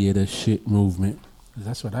 gladiator shit movement.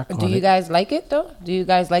 That's what I call Do you it. guys like it though? Do you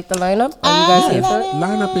guys like the lineup? Are you guys here for it?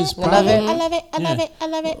 Lineup is love probably. it. I love it. I love Yeah. it. I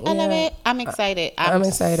love it. I love it. I'm excited. I'm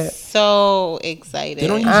excited. So excited. They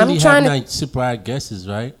don't I'm usually trying have to- like surprise guesses,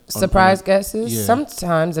 right? Surprise guesses? Yeah.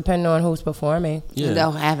 Sometimes, depending on who's performing. Yeah.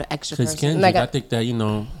 They'll have an extra Because person. Kendrick, Like I think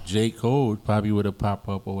that, J. Cole probably would have popped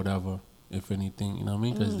up or whatever, if anything, you know what I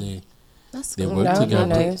mean? Because That's they good. work That would be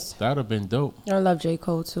together. nice. That would have been dope. I love J.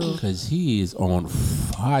 Cole too. Because he is on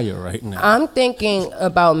fire right now. I'm thinking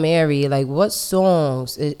about Mary. Like, what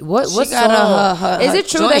songs? What She song? got her Is it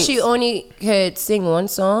true that she joints. only could sing one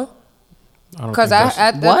song? I don't Because think I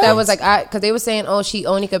that's- thought that was like because they were saying, oh, she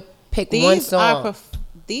only could pick one These song. are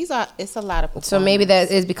it's a lot of So maybe that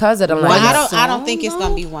is because of the Well, lineup. I don't think it's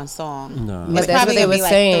gonna be one song. No. But It's that's what probably they gonna were be like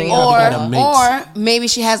saying. 3 Or- songs. gotta mix. Or maybe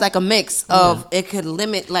she has like a mix of it could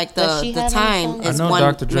limit like Does the she have any time. songs? I Is know one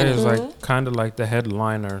Dr. Dre minute. is like kind of like the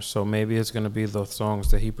headliner, so maybe it's gonna be the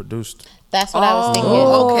songs that he produced. That's what I was thinking.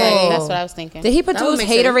 okay. That's what I was thinking. Did he would produce make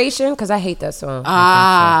sense. Hateration? Because I hate that song.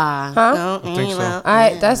 Ah. Huh? I think so.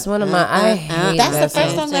 That's one of my. I hate That's the that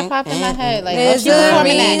first song. song that popped in my head. Like, It's she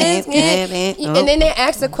performing a that. And then they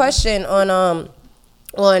asked a question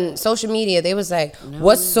on social media. They was like,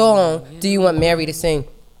 "What song do you want Mary to sing?"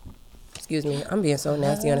 Excuse me, I'm being so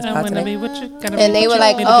nasty on this pod tonight. And they were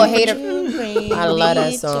like, "Oh, hater." I love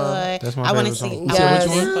that song. That's my I want to favorite see. song. Yes.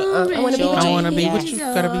 I want to be. I wanna be with you,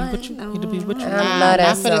 gotta be with you, need to be with you. I love Not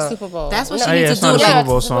that for the song. Super Bowl. That's what No. she Oh, yeah, needs it's to not do. a Super That.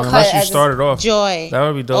 Bowl song because unless you as- started off. Joy. That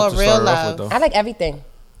would be dope Or to Real start off with, Love. though. I like everything.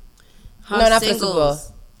 Her No, not for the Super Bowl.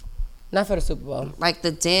 singles. Not for the Super Bowl. Like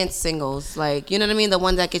the dance singles, like you know what I mean, the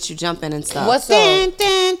one that gets you jumping and stuff. What song? Dun,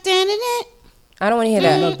 dun, dun, dun, dun. I don't want to hear I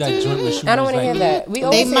that. love that joint where she I don't was want to hear like, that. We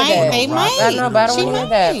always hear might- that. they might. I know, but I don't She want to hear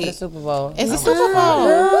that for might. the Super Bowl. It's a Super Bowl.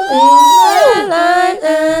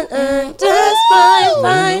 Just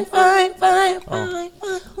fine, fine.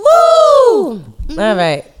 Woo! All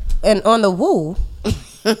right. And on the woo,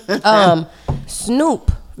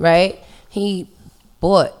 Snoop, right? He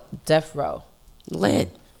bought Death Row.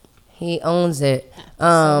 Lit. He owns it.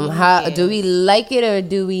 How do we like it or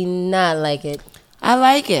do we not like it? I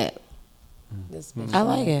like it. This bitch. I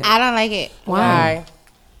like it. I don't like it. Why?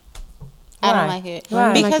 I Why? don't like it.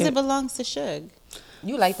 Why? Because Like it. it belongs to Suge.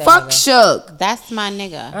 You like that? Fuck nigga. Suge. That's my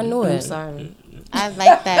nigga. I knew I'm it. sorry. I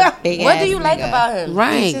like that big What ass do you like nigga. about him?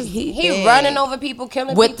 Right. just- He, He big. running over people,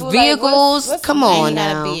 killing with people vehicles. Like, what's Come and on he got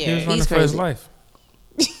a now. beard. He was He's running for his crazy. life.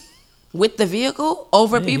 With the vehicle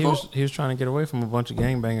over Yeah, people. He was trying to get away from a bunch of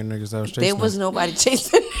gangbanger niggas that was chasing There was him. nobody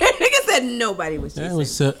chasing. Nigga said nobody was chasing. That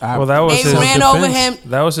was Well, that was They his ran over him.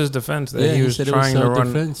 That was his defense. That Yeah, he he was said it was trying to run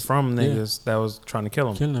self-defense. from Yeah. niggas that was trying to kill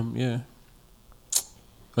him. Kill him, yeah.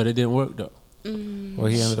 But it didn't work though. Well,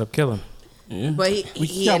 he ended up killing. Yeah. But we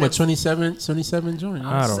he got ended what 27 joint.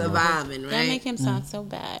 I don't know. surviving, That make right? him sound so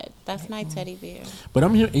bad. That's my teddy bear. But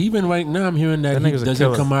I'm here even right now. I'm hearing that That he nigga's a doesn't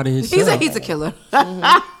killer. come out of his He cell. said he's a killer.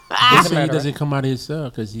 They say he doesn't come out of his cell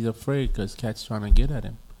because he's afraid because cats trying to get at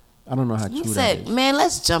him. I don't know how He true that said, is. "Man,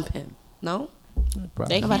 let's jump him." No,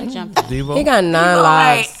 Probably. They can't jump. Devo? He got 9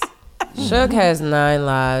 right. lives. Suge has 9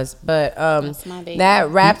 lives. But That's my baby. that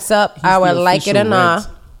wraps up He's our the like it or official not.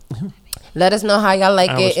 Reds. Let us know how y'all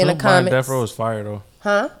like it in the Snoop buying Death comments. Row is fire though.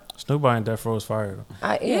 Huh? Snoop buying Death Row is fire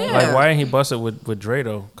though. Yeah. Like, why didn't he bust it with Dre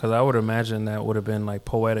though? Because I would imagine that would have been like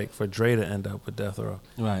poetic for Dre to end up with Death Row,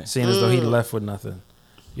 Right. seeing as though he left with nothing.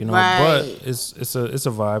 You know, Right. but it's a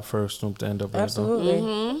vibe for Snoop to end up with. though.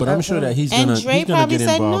 Absolutely. But I'm sure that he's And gonna Dre he's gonna probably get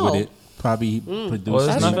said involved no. with it. Probably produce. Well,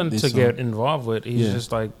 there's this- nothing this to song. get involved with. He's Yeah.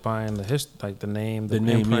 just like buying like the name, the, The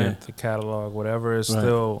name, imprint, yeah. the catalog, whatever is Right.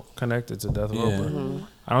 still connected to Death Row. Yeah. But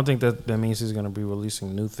I don't think that means he's gonna be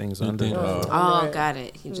releasing new things under things. Death Row. Oh, got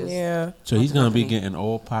it. He just Yeah. So he's gonna be getting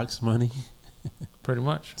all Pac's money. Pretty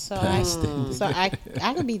much. So Bastard.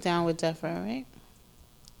 I could be down with Death Row, right?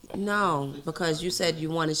 no, because you said you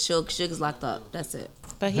wanted Suge. Suge's locked up. That's it.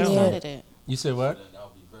 But he Hell no. started it. You said what?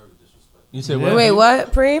 You said Yeah. what? Wait,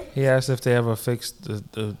 what, Preem? He asked if they ever fixed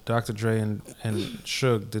the Dr. Dre and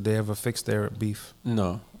Suge. Did they ever fix their beef?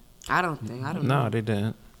 No. I don't think. I don't know. No, they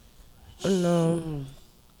didn't. No.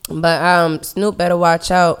 But Snoop better watch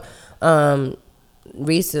out.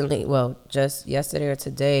 Recently, well, just yesterday or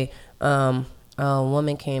today, a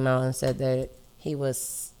woman came out and said that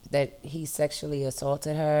he sexually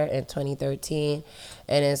assaulted her in 2013,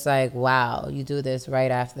 and it's like, wow, you do this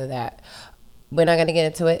right after that. We're not gonna get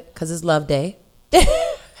into it because it's Love Day.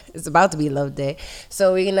 It's about to be Love Day,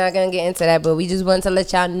 so we're not gonna get into that. But we just wanted to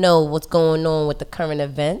let y'all know what's going on with the current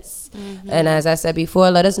events. And as I said before,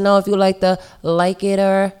 let us know if you like it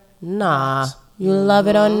or nah. You love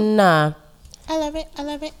it or nah. I love it. I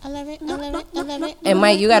love it. I love it. I love it. I love it. And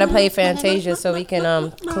Mike, you gotta play Fantasia so we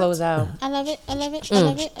can close out. I love it. I love it. I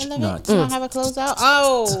love it. I love Nah, it. You don't have a closeout?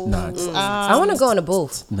 Oh. Nah, I wanna go in the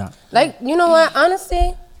booth. nah. Like, you know what?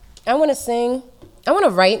 Honestly, I wanna sing. I wanna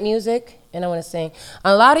write music and I wanna sing.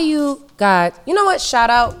 A lot of you guys, you know what? Shout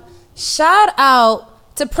out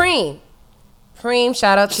to Preem. Preem,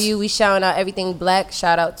 shout out to you. We shouting out everything black.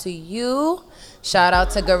 Shout out to you. Shout out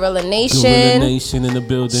to Gorilla Nation. Gorilla Nation in the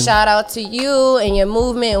building. Shout out to you and your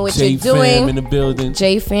movement and what you're J-Fam doing. in the building.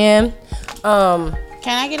 J-Fam. Can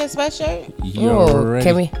I get a sweatshirt? You're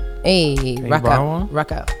Can we? Hey, you rock buy out. one?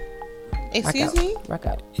 Rock out. Excuse me? Rock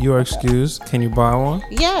out. You are excused. Can you buy one?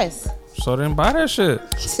 Yes. So then buy that shit.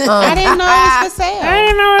 I didn't know it was for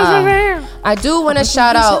sale. I do want to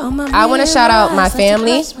shout out. I want to shout out my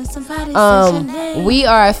family. We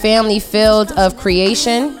are a family filled of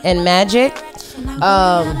creation and magic.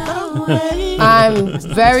 I'm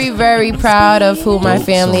very, very proud of who my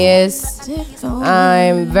family is.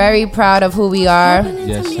 I'm very proud of who we are.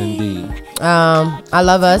 Yes, indeed. I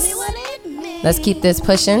love us. Let's keep this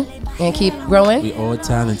pushing and keep growing. We all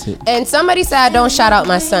talented. And somebody said I don't shout out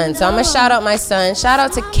my son, so I'm gonna shout out my son. Shout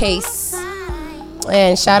out to Case,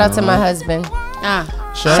 and shout out to my husband.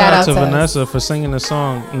 Shout out to Vanessa for singing the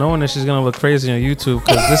song, knowing that she's gonna look crazy on YouTube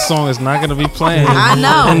because this song is not gonna be playing. I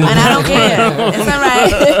know, and I don't care. It's all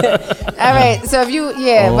right. All right, so if you, All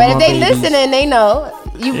but if my they babies. listening, they know.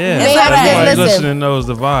 You Yeah, may have everybody to listen. listening knows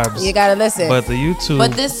the vibes. You gotta listen. But the YouTube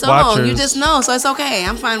But this song, watchers, you just know, so it's okay.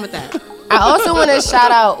 I'm fine with that. I also want to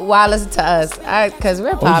shout out Why Listen to Us, because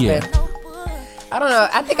we're popping. yeah. I don't know.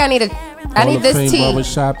 I think I need Hall of this Fame tea.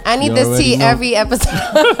 Barbershop, I need you this already tea know. every episode.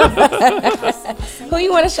 Who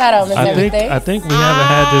you want to shout out, Miss Everything? I think we haven't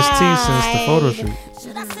had this tea since the photo shoot,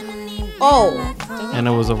 Oh, and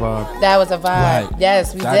it was a vibe. that was a vibe. Right.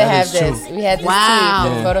 Yes, we That did have is this. true. We had this Wow. tea for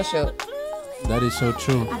the Yeah. photo shoot. That is so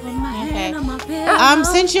true. Okay.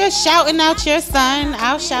 Since you're shouting out your son,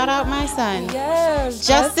 I'll shout out my son. Yes,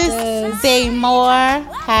 Justice Seymour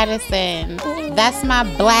Patterson. That's my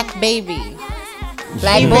black baby.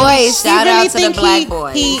 Black He boys. really Shout out to the think black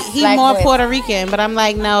boys. He Black more boys. Puerto Rican, but I'm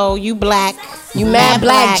like, no, you black. You mad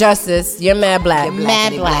black, Justice. You're mad black.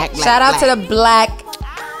 Mad black. Shout out to the black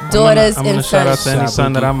daughters I'm gonna and shout out sons. to any Shout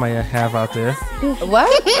son that out. I might have out there.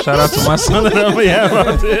 What? Shout out to my son that I may have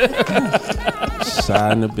out there.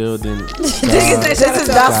 Shy in the building. This is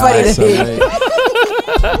not funny to me.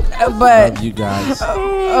 But Love you guys.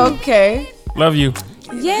 okay. Love you.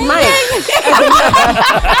 Mike.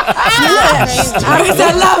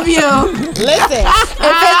 I love you. Listen,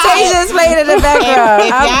 And Fantasia's playing in the background. if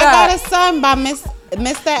y'all I'm got done. a son by Mr. La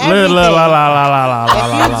Everything, la la la la la la if la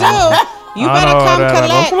you la. do, you better come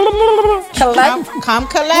collect. Collect. Come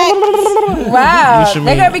collect. Wow. You should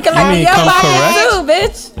They're going to be mean- you collecting mean your come money correct? too,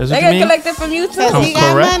 bitch. what They're you going to mean? collect it from you too. Cause he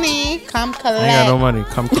got correct. money. Come I ain't got no collect. money.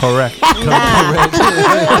 Come correct.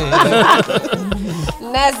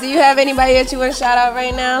 Ness, do you have anybody that you want to shout out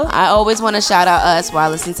right now? I always want to shout out us while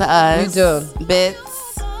listening to us. You do. Bits,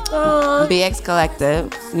 Aw. BX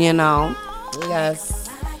Collective, you know. Yes.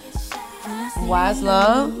 Wise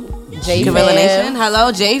Love, J Gorilla Nation. Fam.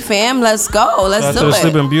 Hello, J Fam. Let's go. Let's Shout out to do the it.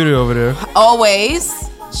 Sleeping Beauty over there. Always.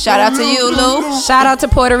 Shout out to you, Lou. Shout out to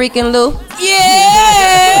Puerto Rican Lou.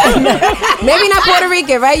 Yeah. Maybe not Puerto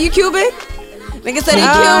Rican, right? You Cuban? Nigga said he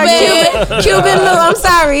Cuban. Cuban Lou, I'm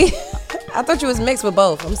sorry. I thought you was mixed with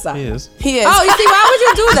both. I'm sorry. He is. He is. Oh, you see, why would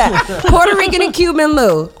you do that? Puerto Rican and Cuban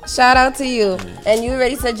Lou. Shout out to you. And you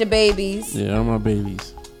already said your babies. Yeah, all my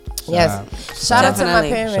babies. Yes. Shout out to my Definitely.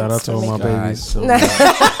 parents. Shout out to all my Guys, babies. so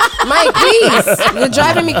Mike, please. You're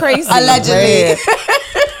driving me crazy. Allegedly.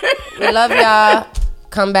 We love y'all.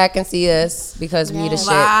 Come back and see us because we the shit.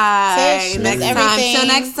 Bye. Tish, Next Miss time. Everything. Till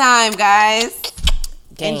next time, guys.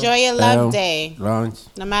 Enjoy your love L, day, Lounge.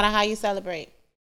 no matter how you celebrate.